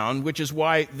background, which is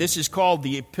why this is called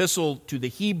the Epistle to the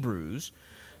Hebrews.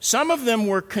 Some of them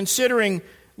were considering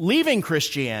leaving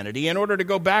Christianity in order to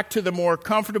go back to the more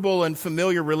comfortable and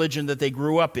familiar religion that they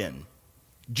grew up in.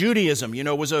 Judaism,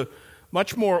 was a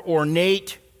much more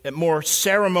ornate, more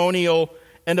ceremonial,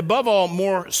 and above all,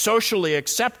 more socially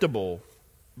acceptable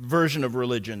version of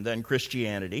religion than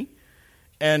Christianity.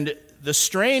 And the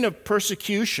strain of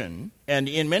persecution, and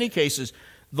in many cases,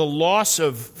 the loss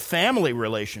of family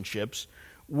relationships,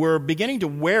 were beginning to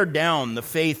wear down the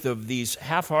faith of these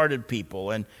half-hearted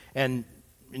people and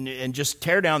just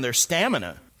tear down their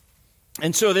stamina.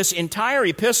 And so this entire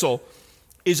epistle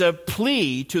is a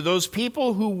plea to those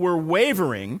people who were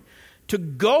wavering to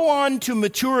go on to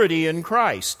maturity in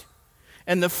Christ.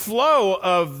 And the flow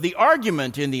of the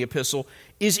argument in the epistle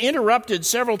is interrupted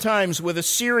several times with a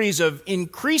series of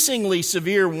increasingly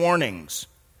severe warnings.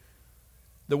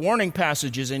 The warning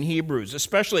passages in Hebrews,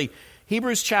 especially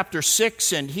Hebrews chapter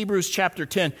 6 and Hebrews chapter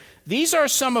 10, these are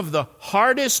some of the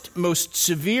hardest, most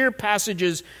severe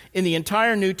passages in the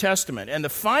entire New Testament. And the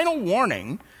final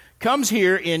warning comes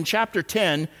here in chapter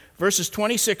 10, verses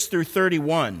 26 through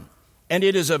 31. And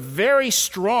it is a very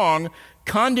strong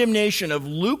condemnation of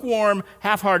lukewarm,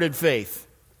 half-hearted faith.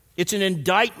 It's an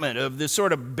indictment of this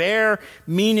sort of bare,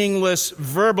 meaningless,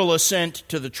 verbal assent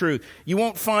to the truth. You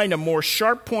won't find a more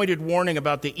sharp-pointed warning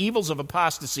about the evils of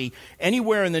apostasy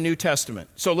anywhere in the New Testament.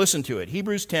 So listen to it.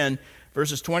 Hebrews 10,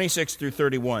 verses 26 through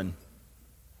 31.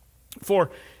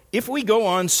 For if we go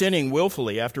on sinning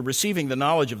willfully after receiving the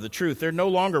knowledge of the truth, there no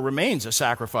longer remains a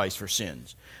sacrifice for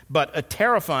sins, but a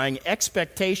terrifying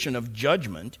expectation of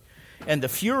judgment and the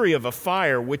fury of a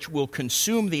fire which will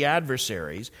consume the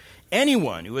adversaries.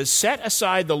 Anyone who has set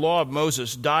aside the law of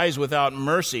Moses dies without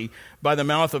mercy by the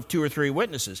mouth of 2 or 3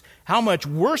 witnesses. How much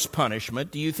worse punishment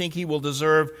do you think he will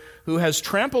deserve who has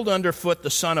trampled underfoot the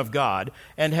Son of God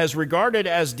and has regarded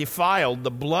as defiled the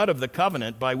blood of the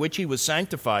covenant by which he was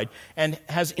sanctified and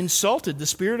has insulted the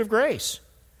Spirit of grace?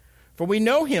 For we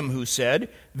know him who said,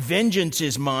 "Vengeance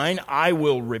is mine, I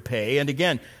will repay." And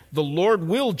again, the Lord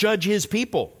will judge his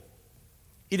people.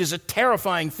 It is a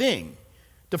terrifying thing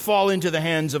to fall into the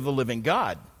hands of the living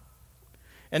God.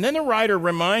 And then the writer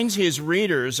reminds his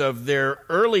readers of their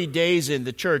early days in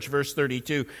the church, verse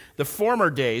 32, the former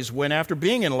days when, after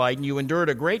being enlightened, you endured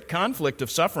a great conflict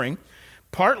of suffering,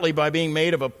 partly by being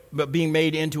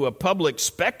made into a public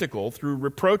spectacle through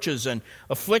reproaches and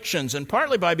afflictions, and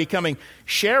partly by becoming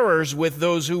sharers with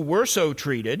those who were so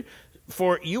treated.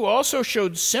 For you also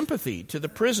showed sympathy to the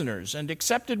prisoners and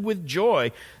accepted with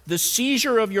joy the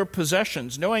seizure of your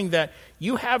possessions, knowing that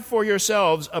you have for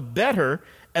yourselves a better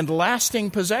and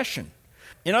lasting possession.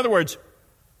 In other words,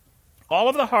 all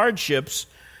of the hardships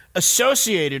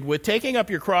associated with taking up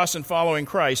your cross and following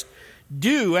Christ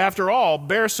do, after all,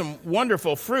 bear some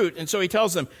wonderful fruit. And so he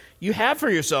tells them, you have for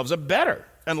yourselves a better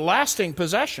and lasting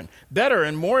possession, better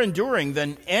and more enduring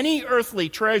than any earthly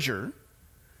treasure.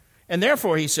 And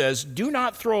therefore, he says, do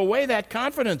not throw away that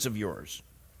confidence of yours,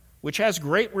 which has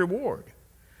great reward.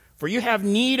 For you have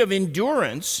need of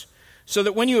endurance, so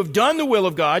that when you have done the will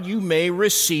of God, you may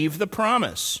receive the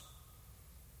promise.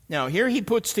 Now, here he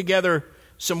puts together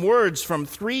some words from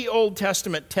 3 Old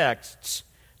Testament texts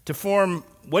to form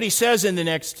what he says in the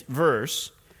next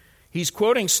verse. He's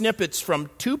quoting snippets from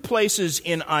 2 places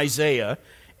in Isaiah,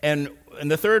 and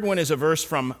the third one is a verse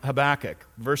from Habakkuk,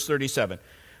 verse 37.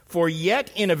 For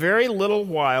yet in a very little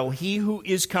while he who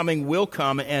is coming will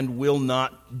come and will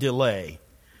not delay.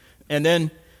 And then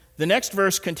the next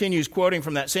verse continues quoting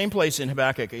from that same place in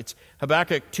Habakkuk. It's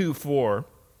Habakkuk 2:4.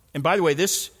 And by the way,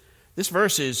 this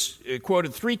verse is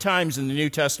quoted 3 times in the New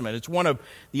Testament. It's one of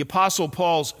the Apostle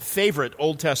Paul's favorite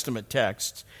Old Testament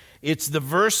texts. It's the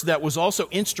verse that was also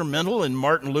instrumental in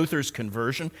Martin Luther's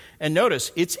conversion. And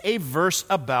notice, it's a verse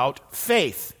about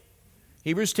faith.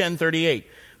 Hebrews 10:38.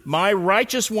 My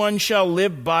righteous one shall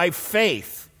live by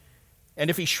faith, and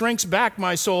if he shrinks back,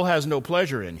 my soul has no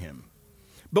pleasure in him.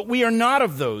 But we are not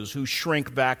of those who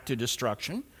shrink back to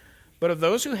destruction, but of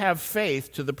those who have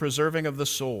faith to the preserving of the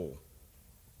soul.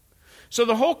 So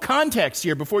the whole context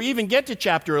here, before you even get to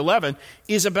chapter 11,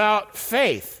 is about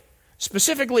faith.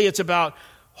 Specifically, it's about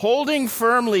holding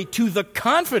firmly to the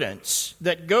confidence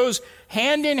that goes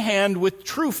hand in hand with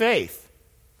true faith.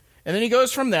 And then he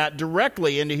goes from that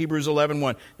directly into Hebrews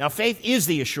 11:1. Now, faith is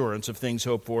the assurance of things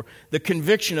hoped for, the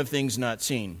conviction of things not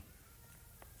seen.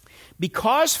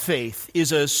 Because faith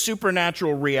is a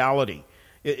supernatural reality,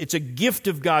 it's a gift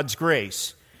of God's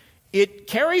grace, it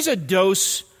carries a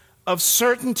dose of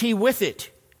certainty with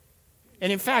it.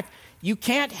 And in fact, you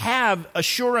can't have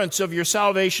assurance of your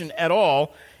salvation at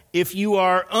all if you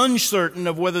are uncertain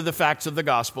of whether the facts of the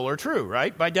gospel are true,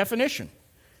 right? By definition.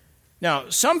 Now,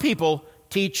 some people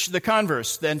teach the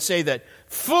converse, then say that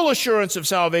full assurance of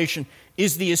salvation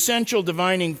is the essential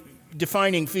defining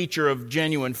feature of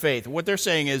genuine faith. What they're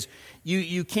saying is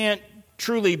you can't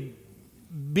truly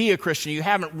be a Christian, you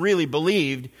haven't really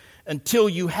believed until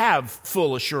you have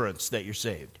full assurance that you're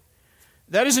saved.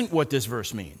 That isn't what this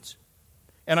verse means.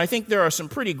 And I think there are some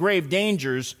pretty grave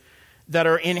dangers that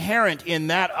are inherent in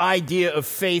that idea of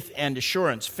faith and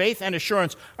assurance. Faith and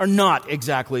assurance are not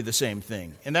exactly the same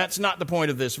thing, and that's not the point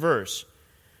of this verse.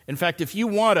 In fact, if you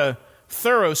want a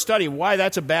thorough study why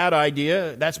that's a bad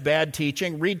idea, that's bad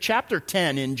teaching, read chapter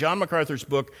 10 in John MacArthur's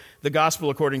book, The Gospel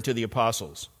According to the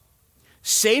Apostles.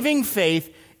 Saving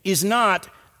faith is not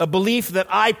a belief that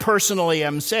I personally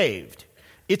am saved.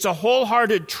 It's a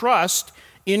wholehearted trust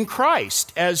in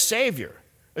Christ as Savior.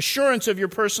 Assurance of your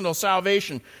personal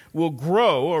salvation will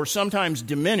grow or sometimes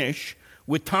diminish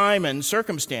with time and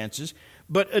circumstances,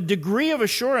 but a degree of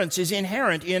assurance is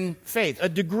inherent in faith, a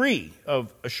degree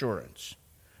of assurance.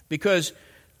 Because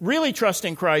really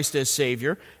trusting Christ as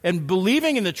Savior and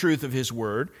believing in the truth of His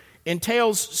Word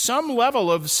entails some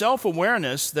level of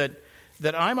self-awareness that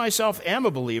I myself am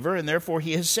a believer and therefore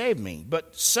He has saved me.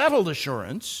 But settled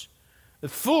assurance, the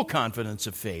full confidence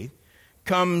of faith,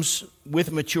 comes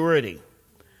with maturity.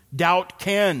 Doubt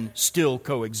can still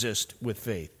coexist with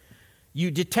faith. You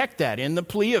detect that in the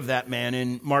plea of that man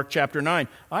in Mark chapter 9.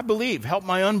 I believe, help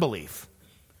my unbelief.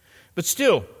 But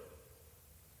still,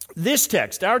 this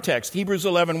text, our text, Hebrews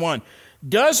 11:1,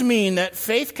 does mean that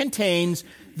faith contains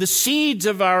the seeds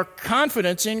of our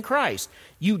confidence in Christ.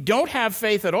 You don't have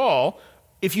faith at all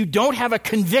if you don't have a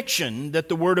conviction that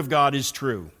the Word of God is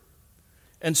true.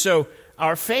 And so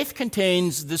our faith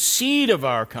contains the seed of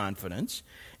our confidence,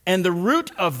 and the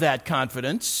root of that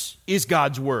confidence is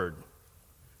God's Word.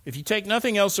 If you take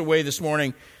nothing else away this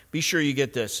morning, be sure you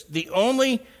get this. The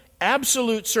only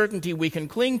absolute certainty we can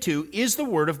cling to is the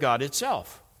Word of God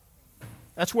itself.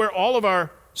 That's where all of our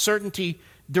certainty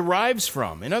derives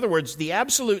from. In other words, the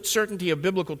absolute certainty of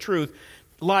biblical truth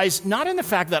lies not in the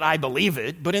fact that I believe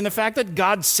it, but in the fact that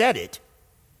God said it.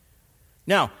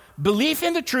 Now, belief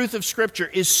in the truth of Scripture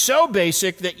is so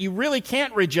basic that you really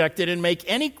can't reject it and make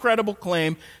any credible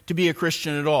claim to be a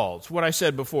Christian at all. It's what I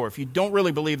said before. If you don't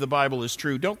really believe the Bible is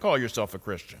true, don't call yourself a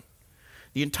Christian.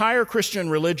 The entire Christian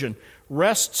religion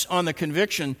rests on the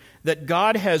conviction that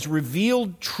God has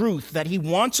revealed truth that he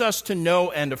wants us to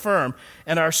know and affirm,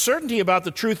 and our certainty about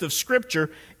the truth of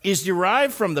Scripture is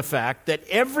derived from the fact that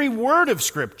every word of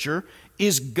Scripture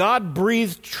is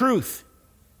God-breathed truth.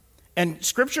 And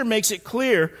Scripture makes it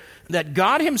clear that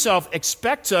God himself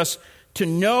expects us to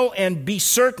know and be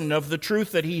certain of the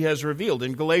truth that he has revealed.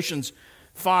 In Galatians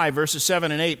 5, verses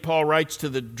 7 and 8, Paul writes to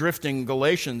the drifting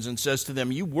Galatians and says to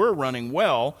them, "You were running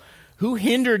well. Who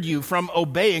hindered you from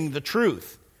obeying the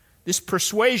truth? This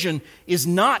persuasion is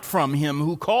not from him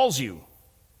who calls you."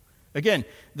 Again,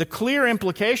 the clear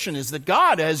implication is that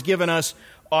God has given us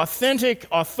authentic,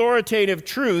 authoritative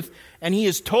truth, and he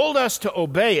has told us to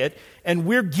obey it, and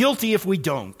we're guilty if we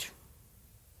don't.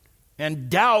 And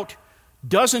doubt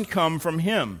doesn't come from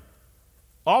him.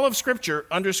 All of Scripture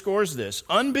underscores this.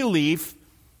 Unbelief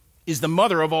is the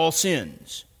mother of all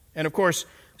sins. And of course,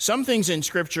 some things in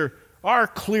Scripture are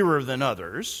clearer than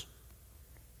others.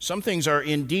 Some things are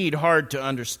indeed hard to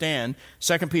understand.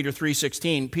 2 Peter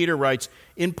 3:16, Peter writes,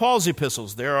 "In Paul's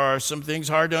epistles, there are some things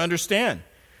hard to understand,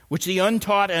 which the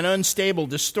untaught and unstable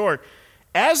distort,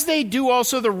 as they do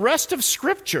also the rest of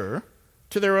Scripture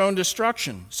to their own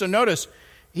destruction." So notice,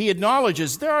 he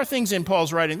acknowledges there are things in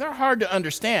Paul's writing that are hard to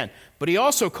understand, but he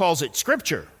also calls it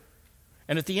Scripture.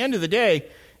 And at the end of the day,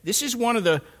 this is one of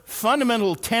the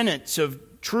fundamental tenets of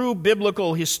true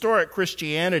biblical historic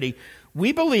Christianity.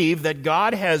 We believe that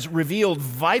God has revealed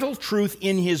vital truth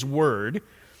in his word,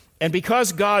 and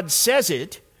because God says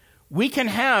it, we can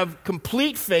have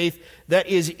complete faith that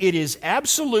it is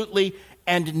absolutely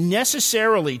and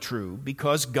necessarily true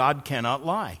because God cannot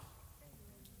lie.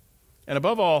 And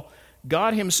above all,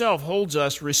 God himself holds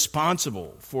us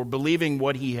responsible for believing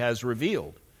what he has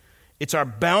revealed. It's our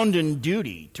bounden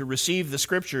duty to receive the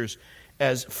Scriptures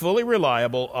as fully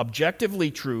reliable, objectively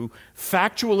true,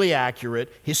 factually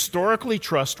accurate, historically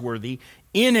trustworthy,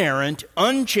 inerrant,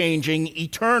 unchanging,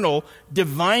 eternal,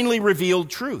 divinely revealed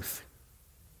truth.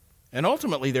 And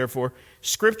ultimately, therefore,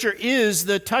 Scripture is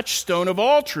the touchstone of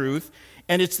all truth,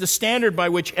 and it's the standard by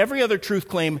which every other truth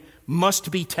claim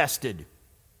must be tested.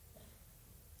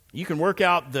 You can work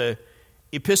out the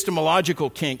epistemological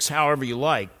kinks however you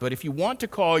like, but if you want to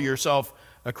call yourself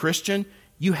a Christian,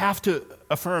 you have to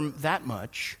affirm that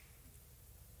much.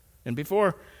 And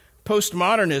before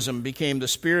postmodernism became the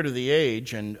spirit of the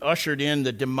age and ushered in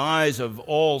the demise of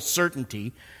all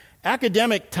certainty,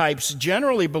 academic types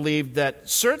generally believed that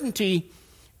certainty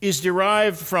is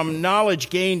derived from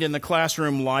knowledge gained in the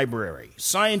classroom library.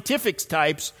 Scientific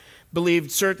types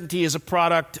believed certainty is a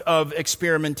product of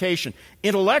experimentation.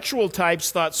 Intellectual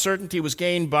types thought certainty was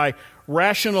gained by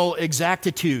rational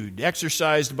exactitude,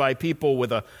 exercised by people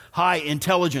with a high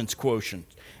intelligence quotient.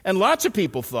 And lots of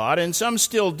people thought, and some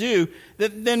still do,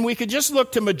 that then we could just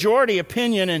look to majority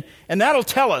opinion and that'll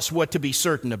tell us what to be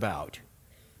certain about.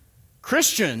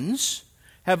 Christians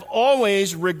have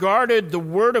always regarded the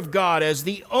Word of God as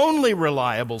the only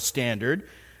reliable standard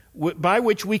by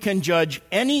which we can judge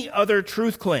any other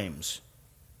truth claims.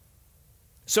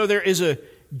 So there is a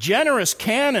generous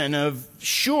canon of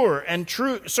sure and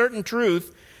certain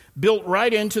truth built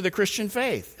right into the Christian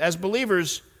faith. As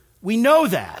believers, we know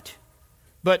that.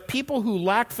 But people who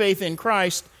lack faith in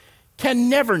Christ can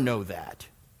never know that.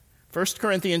 1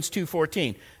 Corinthians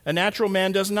 2:14, "A natural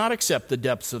man does not accept the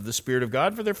depths of the Spirit of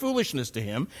God, for they're foolishness to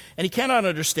him, and he cannot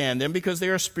understand them because they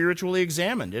are spiritually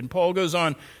examined." And Paul goes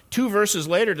on 2 verses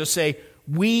later to say,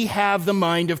 "We have the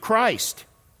mind of Christ."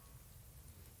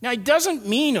 Now, it doesn't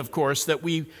mean, of course, that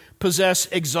we possess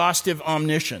exhaustive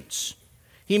omniscience.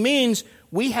 He means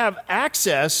we have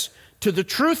access to the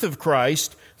truth of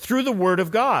Christ through the Word of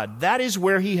God. That is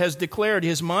where he has declared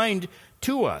his mind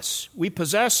to us. We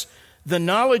possess the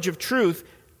knowledge of truth,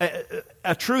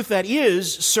 a truth that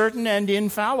is certain and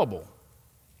infallible.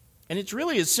 And it's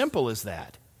really as simple as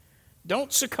that.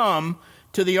 Don't succumb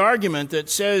to the argument that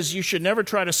says you should never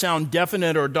try to sound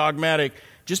definite or dogmatic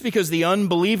just because the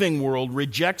unbelieving world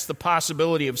rejects the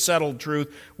possibility of settled truth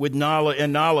with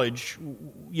knowledge,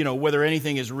 whether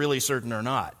anything is really certain or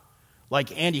not.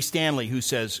 Like Andy Stanley, who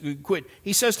says,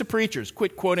 he says to preachers,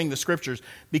 quit quoting the Scriptures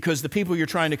because the people you're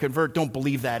trying to convert don't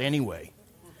believe that anyway.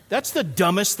 That's the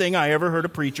dumbest thing I ever heard a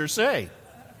preacher say.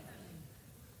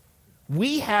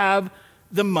 We have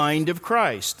the mind of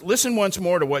Christ. Listen once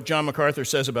more to what John MacArthur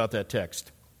says about that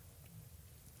text.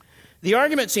 The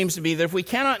argument seems to be that if we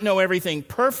cannot know everything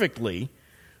perfectly,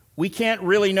 we can't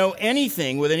really know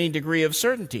anything with any degree of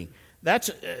certainty.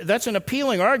 That's an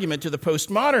appealing argument to the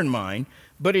postmodern mind,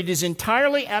 but it is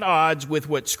entirely at odds with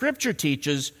what Scripture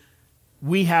teaches.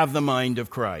 We have the mind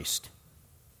of Christ,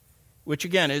 which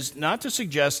again is not to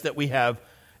suggest that we have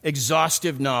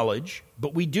exhaustive knowledge,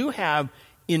 but we do have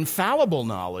infallible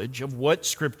knowledge of what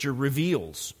Scripture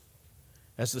reveals.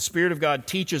 As the Spirit of God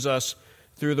teaches us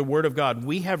through the Word of God,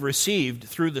 we have received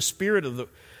through the Spirit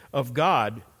of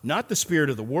God, not the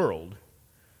spirit of the world,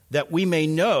 that we may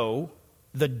know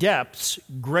the depths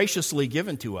graciously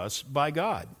given to us by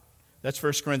God. That's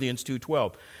 1 Corinthians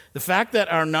 2:12. The fact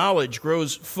that our knowledge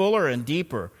grows fuller and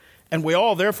deeper, and we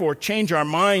all therefore change our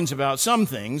minds about some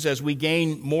things as we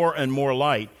gain more and more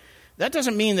light, that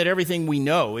doesn't mean that everything we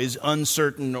know is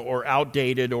uncertain or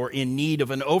outdated or in need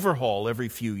of an overhaul every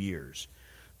few years.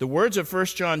 The words of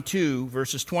 1 John 2,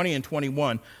 verses 20 and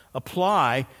 21,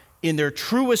 apply in their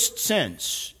truest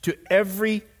sense to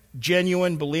every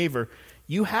genuine believer.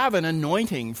 You have an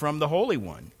anointing from the Holy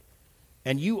One,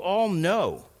 and you all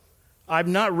know. I've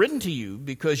not written to you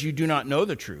because you do not know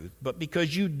the truth, but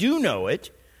because you do know it,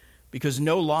 because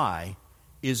no lie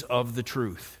is of the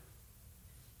truth.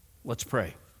 Let's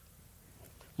pray.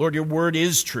 Lord, your word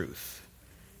is truth.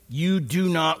 You do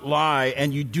not lie,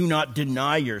 and you do not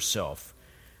deny yourself.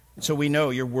 So we know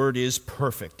your word is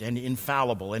perfect and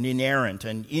infallible and inerrant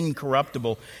and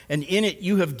incorruptible, and in it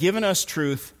you have given us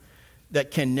truth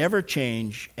that can never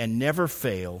change and never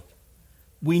fail.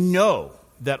 We know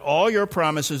that all your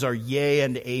promises are yea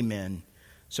and amen.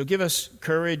 So give us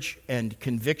courage and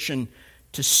conviction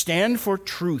to stand for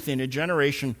truth in a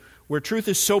generation where truth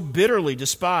is so bitterly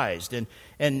despised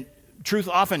and truth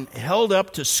often held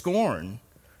up to scorn.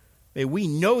 May we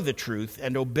know the truth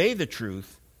and obey the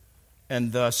truth,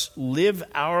 and thus live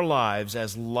our lives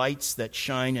as lights that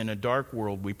shine in a dark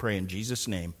world, we pray in Jesus'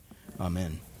 name.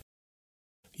 Amen.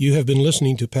 You have been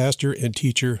listening to Pastor and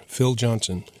Teacher Phil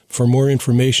Johnson. For more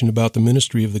information about the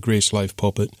ministry of the Grace Life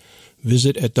Pulpit,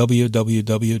 visit at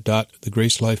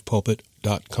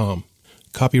www.thegracelifepulpit.com.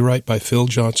 Copyright by Phil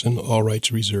Johnson, all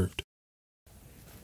rights reserved.